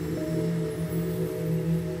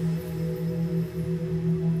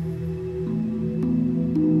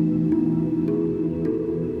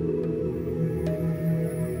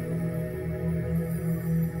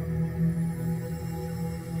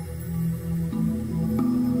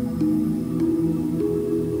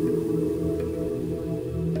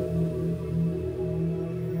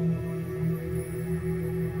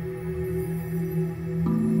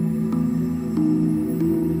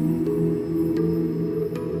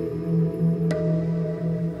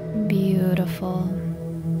 Beautiful.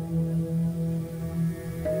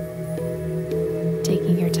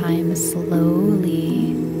 Taking your time,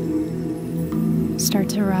 slowly start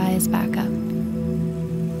to rise back up.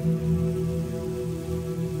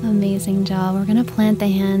 Amazing job. We're going to plant the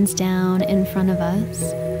hands down in front of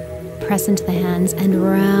us, press into the hands, and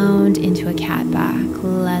round into a cat back.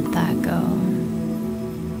 Let that go.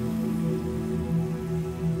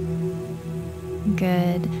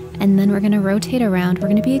 Good. And then we're going to rotate around. We're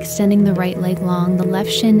going to be extending the right leg long. The left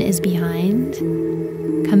shin is behind.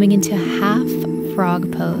 Coming into half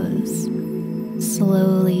frog pose.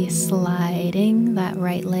 Slowly sliding that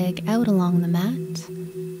right leg out along the mat.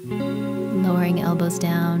 Lowering elbows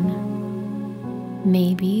down.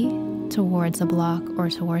 Maybe towards a block or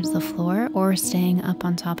towards the floor, or staying up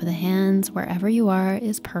on top of the hands. Wherever you are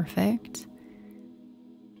is perfect.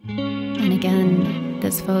 And again,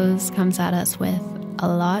 this pose comes at us with a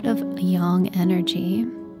lot of yang energy,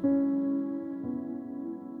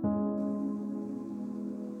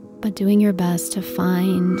 but doing your best to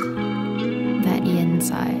find that yin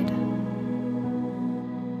side.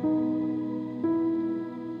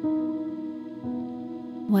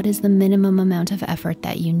 What is the minimum amount of effort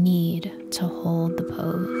that you need to hold the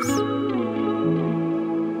pose?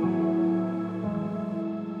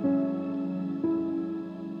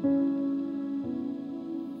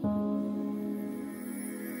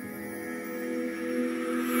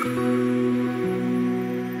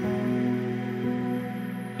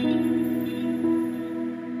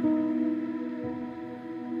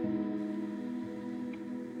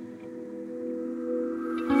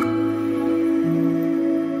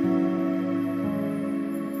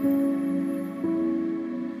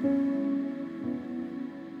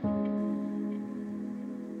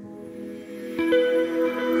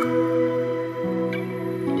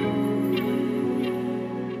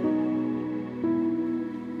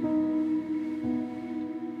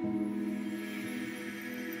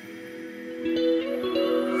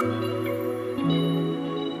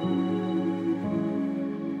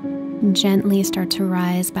 Gently start to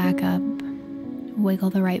rise back up. Wiggle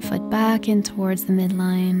the right foot back in towards the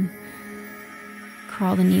midline.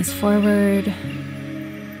 Crawl the knees forward.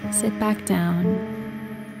 Sit back down.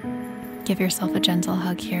 Give yourself a gentle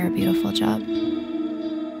hug here. Beautiful job.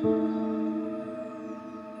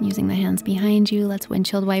 Using the hands behind you, let's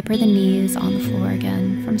windshield wiper the knees on the floor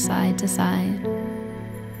again from side to side.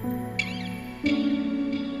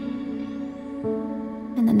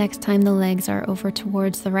 And the next time the legs are over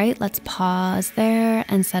towards the right, let's pause there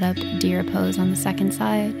and set up deer pose on the second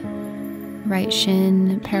side. Right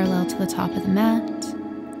shin parallel to the top of the mat.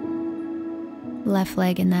 Left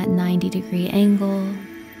leg in that 90-degree angle.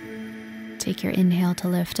 Take your inhale to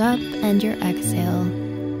lift up and your exhale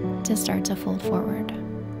to start to fold forward.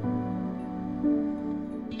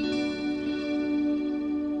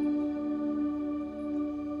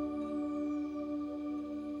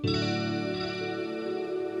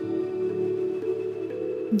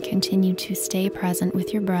 And continue to stay present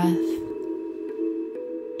with your breath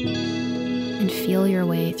and feel your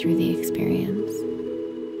way through the experience.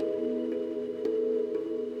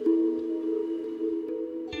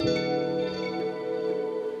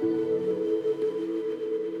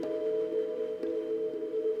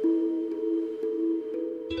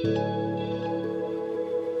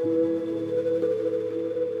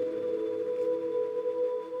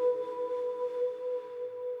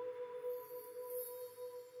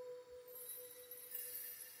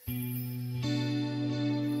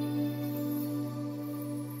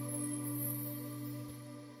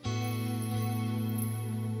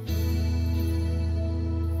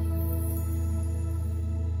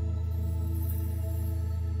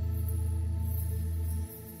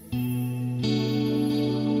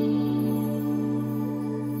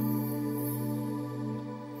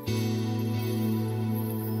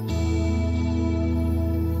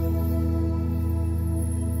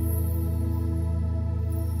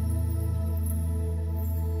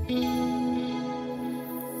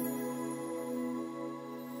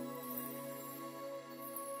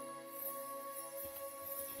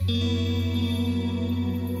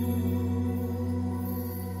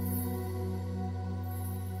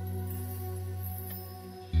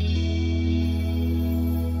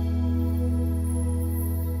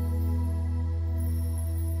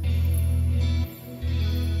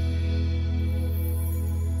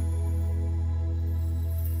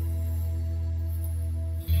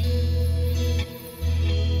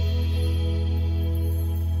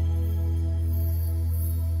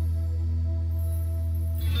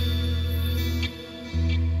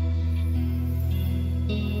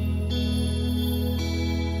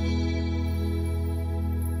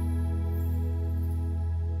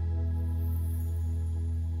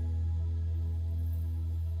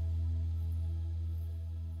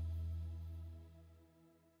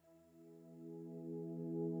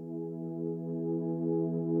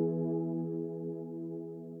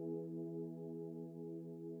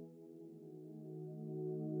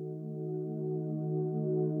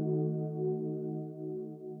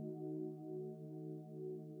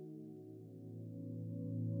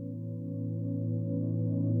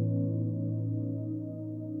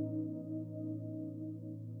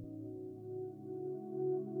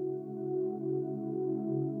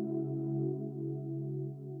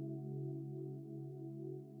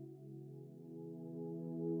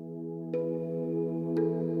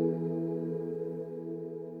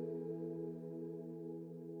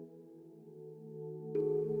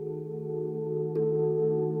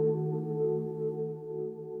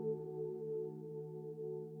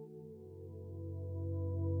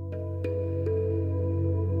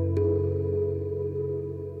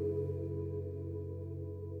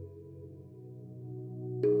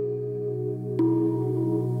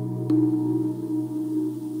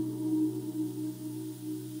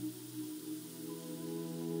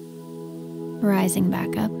 rising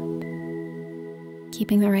back up.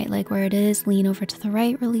 Keeping the right leg where it is, lean over to the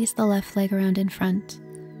right, release the left leg around in front.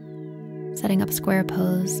 Setting up square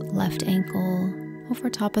pose, left ankle over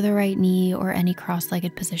top of the right knee or any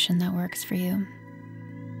cross-legged position that works for you.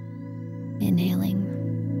 Inhaling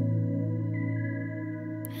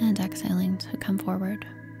and exhaling to come forward.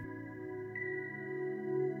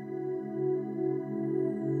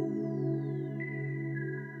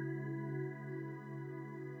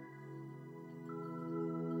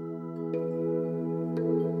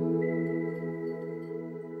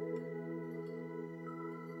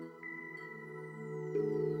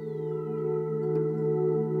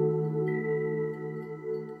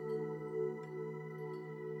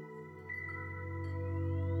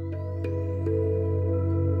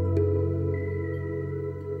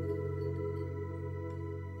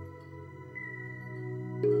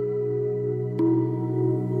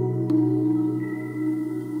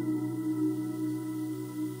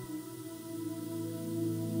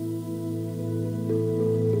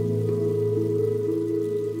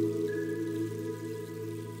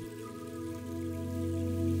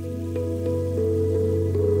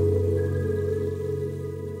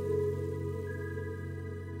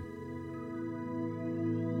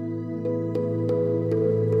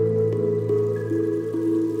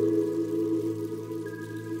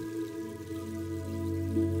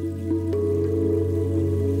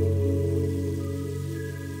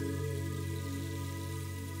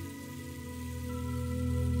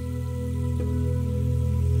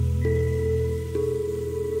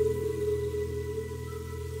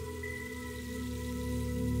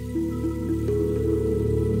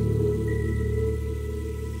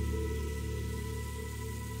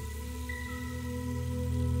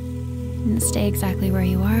 And stay exactly where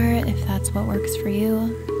you are if that's what works for you.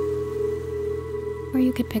 Or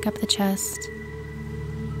you could pick up the chest,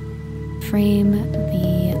 frame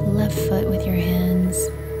the left foot with your hands,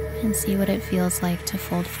 and see what it feels like to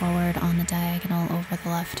fold forward on the diagonal over the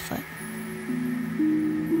left foot.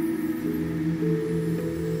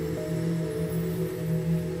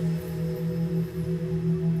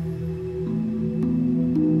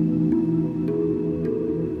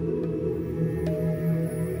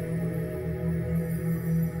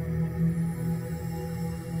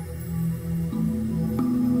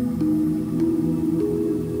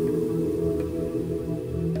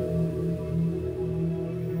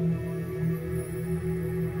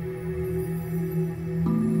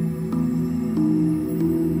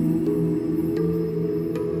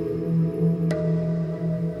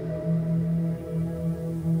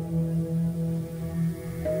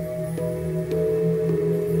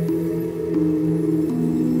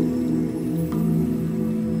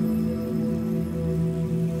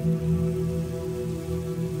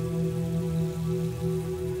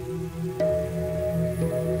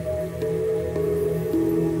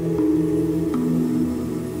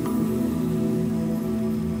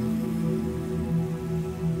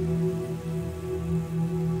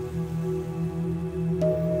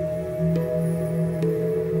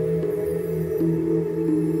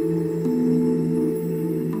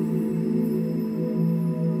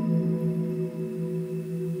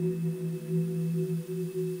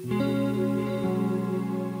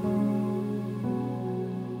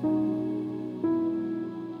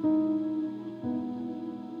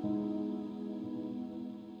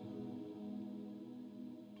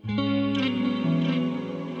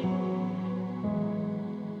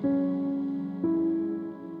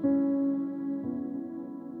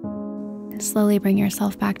 Slowly bring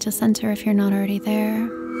yourself back to center if you're not already there.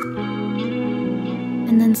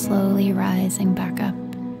 And then slowly rising back up.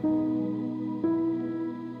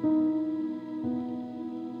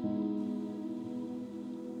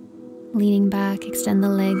 Leaning back, extend the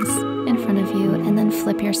legs in front of you, and then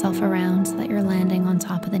flip yourself around so that you're landing on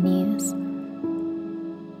top of the knees.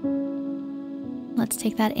 Let's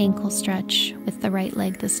take that ankle stretch with the right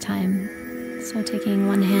leg this time. So taking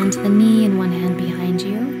one hand to the knee and one hand behind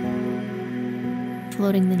you.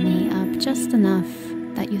 Floating the knee up just enough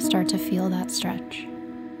that you start to feel that stretch.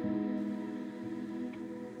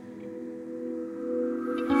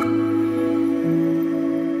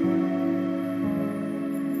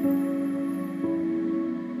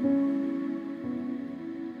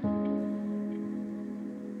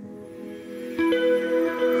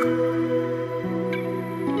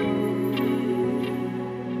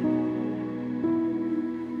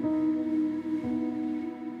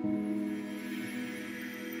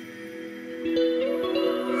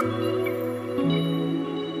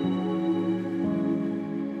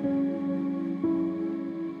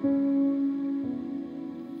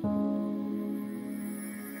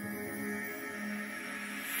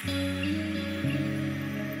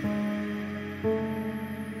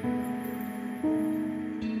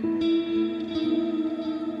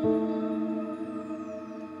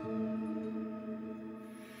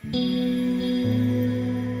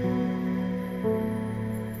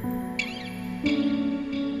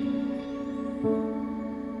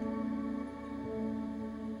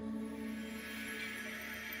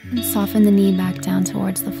 And soften the knee back down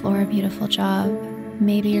towards the floor. Beautiful job.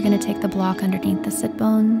 Maybe you're going to take the block underneath the sit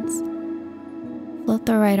bones. Float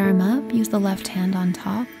the right arm up. Use the left hand on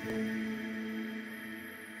top.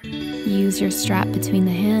 Use your strap between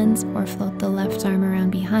the hands or float the left arm around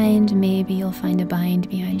behind. Maybe you'll find a bind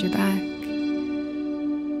behind your back.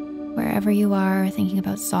 Wherever you are, thinking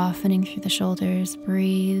about softening through the shoulders,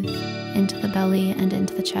 breathe into the belly and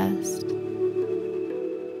into the chest.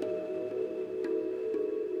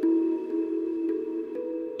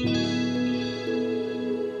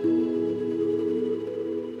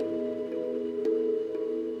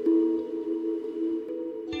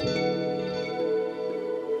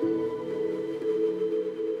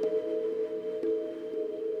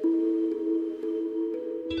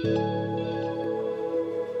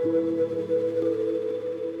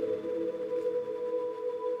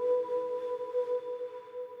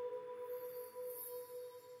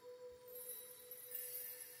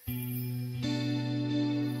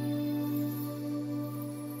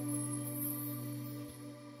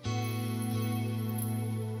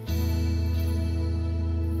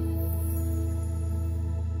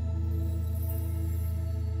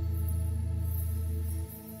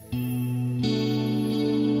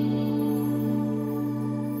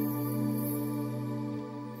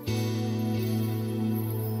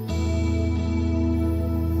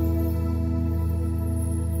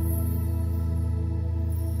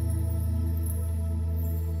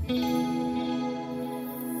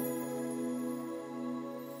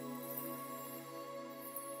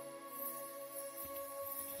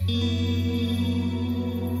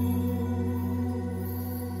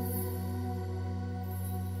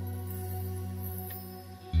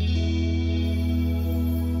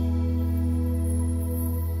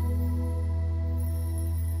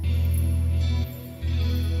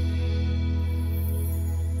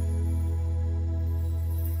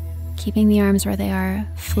 Keeping the arms where they are,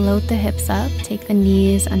 float the hips up, take the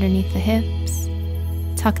knees underneath the hips,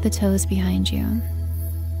 tuck the toes behind you.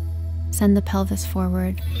 Send the pelvis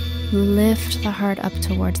forward, lift the heart up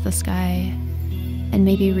towards the sky, and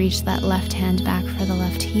maybe reach that left hand back for the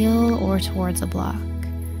left heel or towards a block.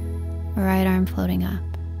 Right arm floating up.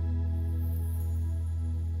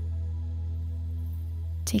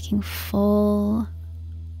 Taking full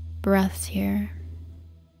breaths here.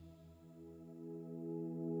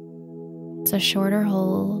 It's a shorter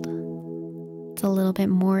hold. It's a little bit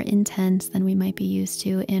more intense than we might be used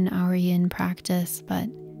to in our yin practice, but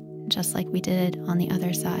just like we did on the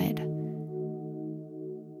other side.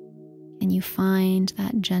 And you find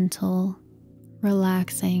that gentle,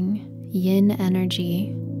 relaxing yin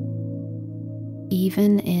energy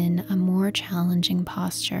even in a more challenging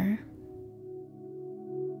posture.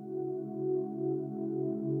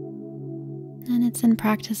 And it's in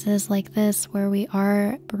practices like this where we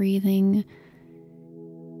are breathing,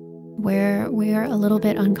 where we are a little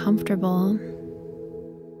bit uncomfortable.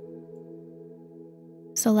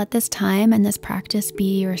 So let this time and this practice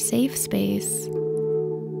be your safe space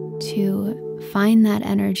to find that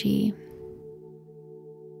energy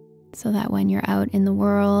so that when you're out in the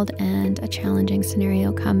world and a challenging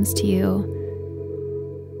scenario comes to you,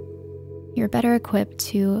 you're better equipped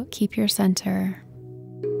to keep your center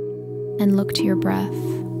and look to your breath,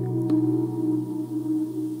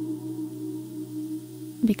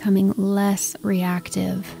 becoming less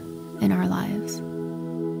reactive in our lives.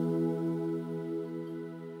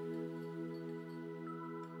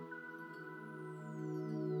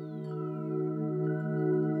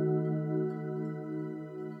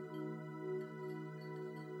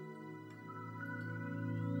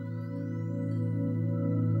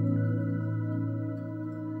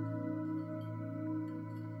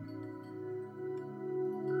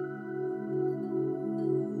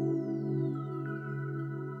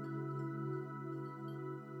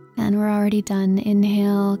 And we're already done.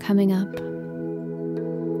 Inhale, coming up.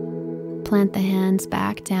 Plant the hands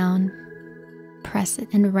back down. Press it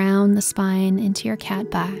and round the spine into your cat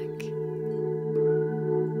back.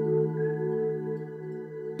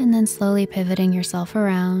 And then slowly pivoting yourself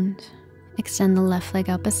around. Extend the left leg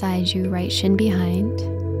out beside you, right shin behind.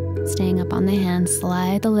 Staying up on the hands,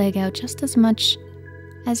 slide the leg out just as much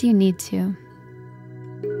as you need to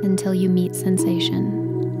until you meet sensation.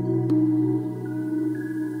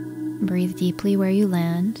 Breathe deeply where you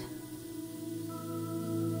land.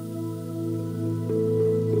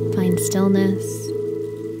 Find stillness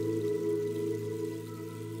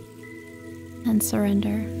and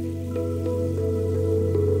surrender.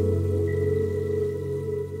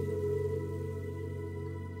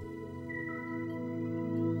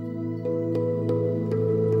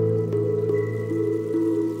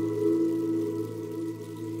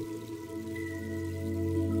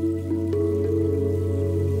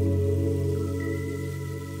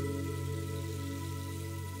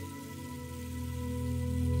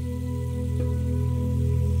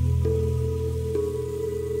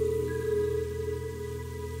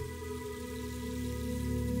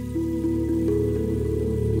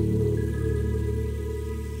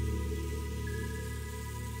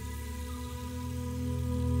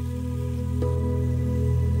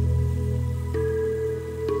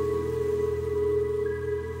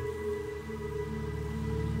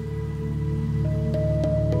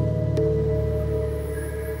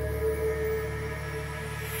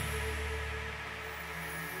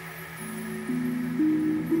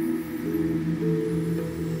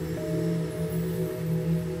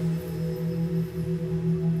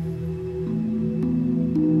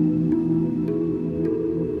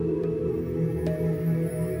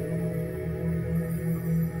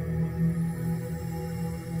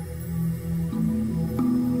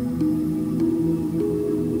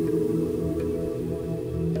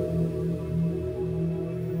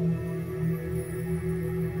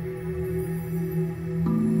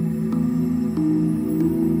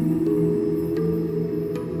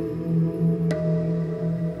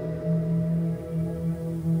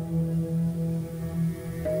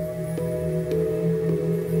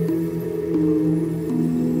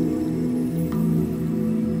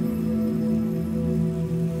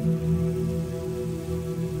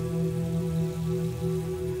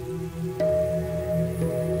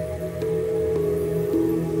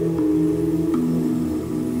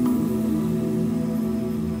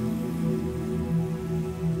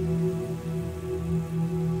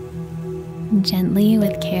 Gently,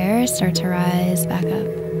 with care, start to rise back up.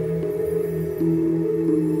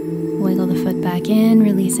 Wiggle the foot back in,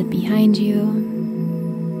 release it behind you.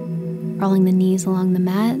 Rolling the knees along the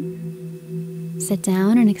mat. Sit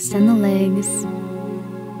down and extend the legs.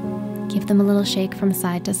 Give them a little shake from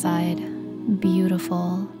side to side.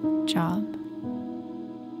 Beautiful job.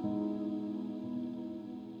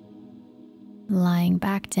 Lying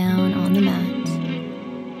back down on the mat.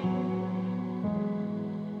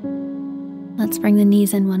 Let's bring the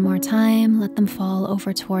knees in one more time. Let them fall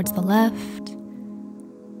over towards the left.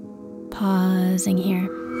 Pausing here.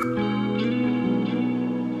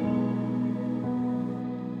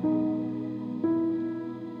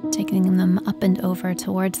 Taking them up and over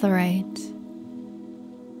towards the right.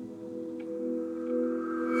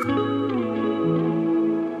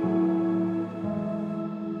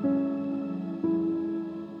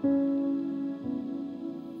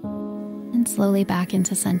 And slowly back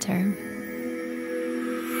into center.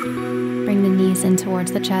 Bring the knees in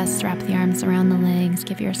towards the chest, wrap the arms around the legs.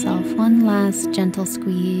 Give yourself one last gentle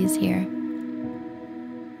squeeze here.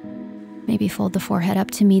 Maybe fold the forehead up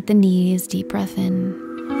to meet the knees, deep breath in.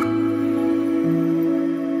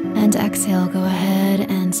 And exhale, go ahead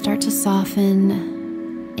and start to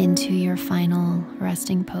soften into your final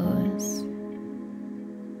resting pose.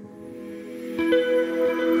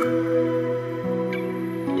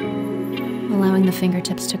 Allowing the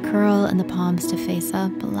fingertips to curl and the palms to face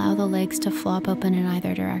up. Allow the legs to flop open in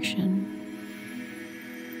either direction.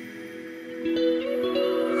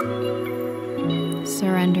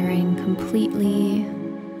 Surrendering completely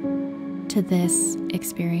to this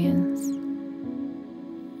experience.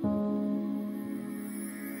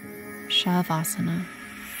 Shavasana.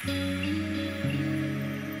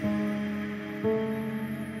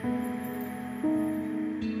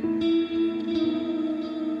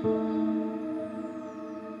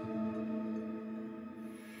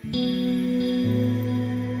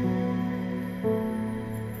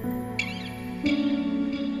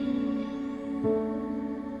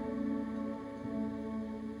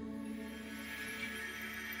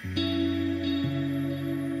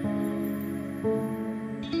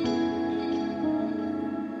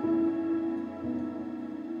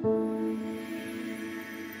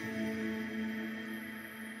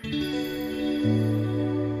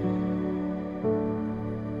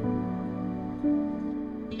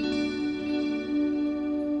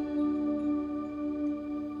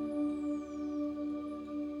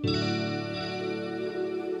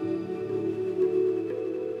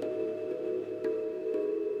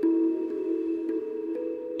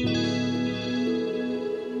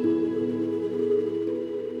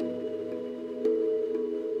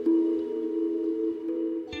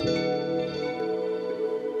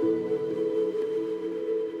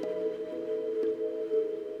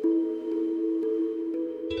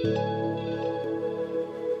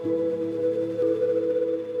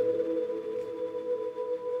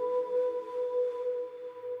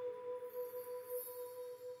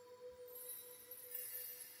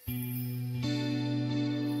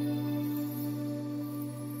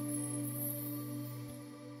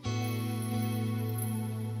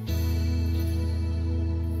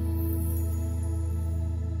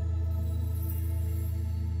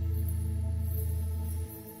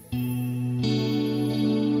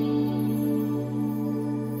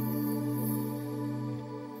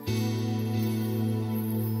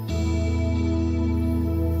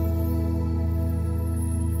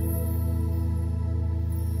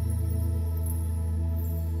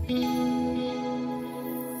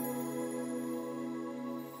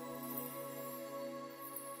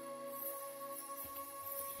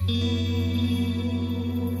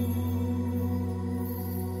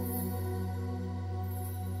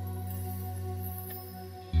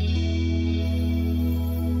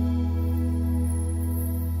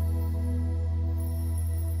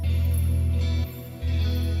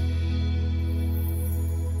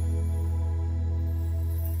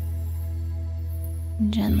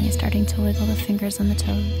 Gently starting to wiggle the fingers and the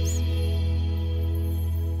toes.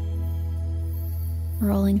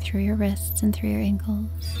 Rolling through your wrists and through your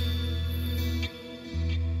ankles.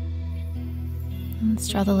 And let's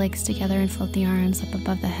draw the legs together and float the arms up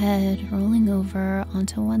above the head, rolling over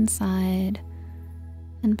onto one side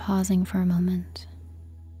and pausing for a moment.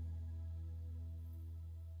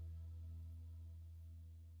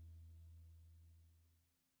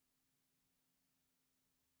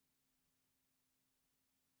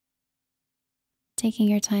 Taking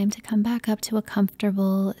your time to come back up to a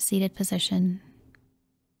comfortable seated position.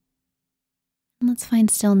 And let's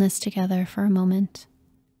find stillness together for a moment.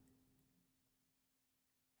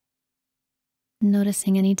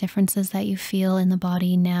 Noticing any differences that you feel in the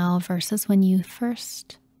body now versus when you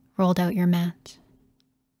first rolled out your mat.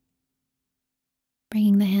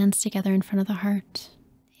 Bringing the hands together in front of the heart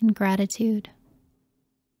in gratitude.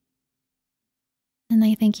 And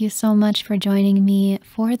I thank you so much for joining me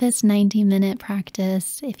for this 90-minute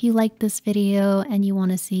practice. If you liked this video and you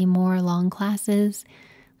want to see more long classes,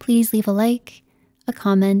 please leave a like, a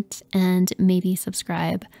comment, and maybe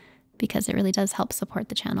subscribe because it really does help support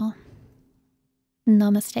the channel.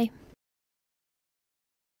 Namaste.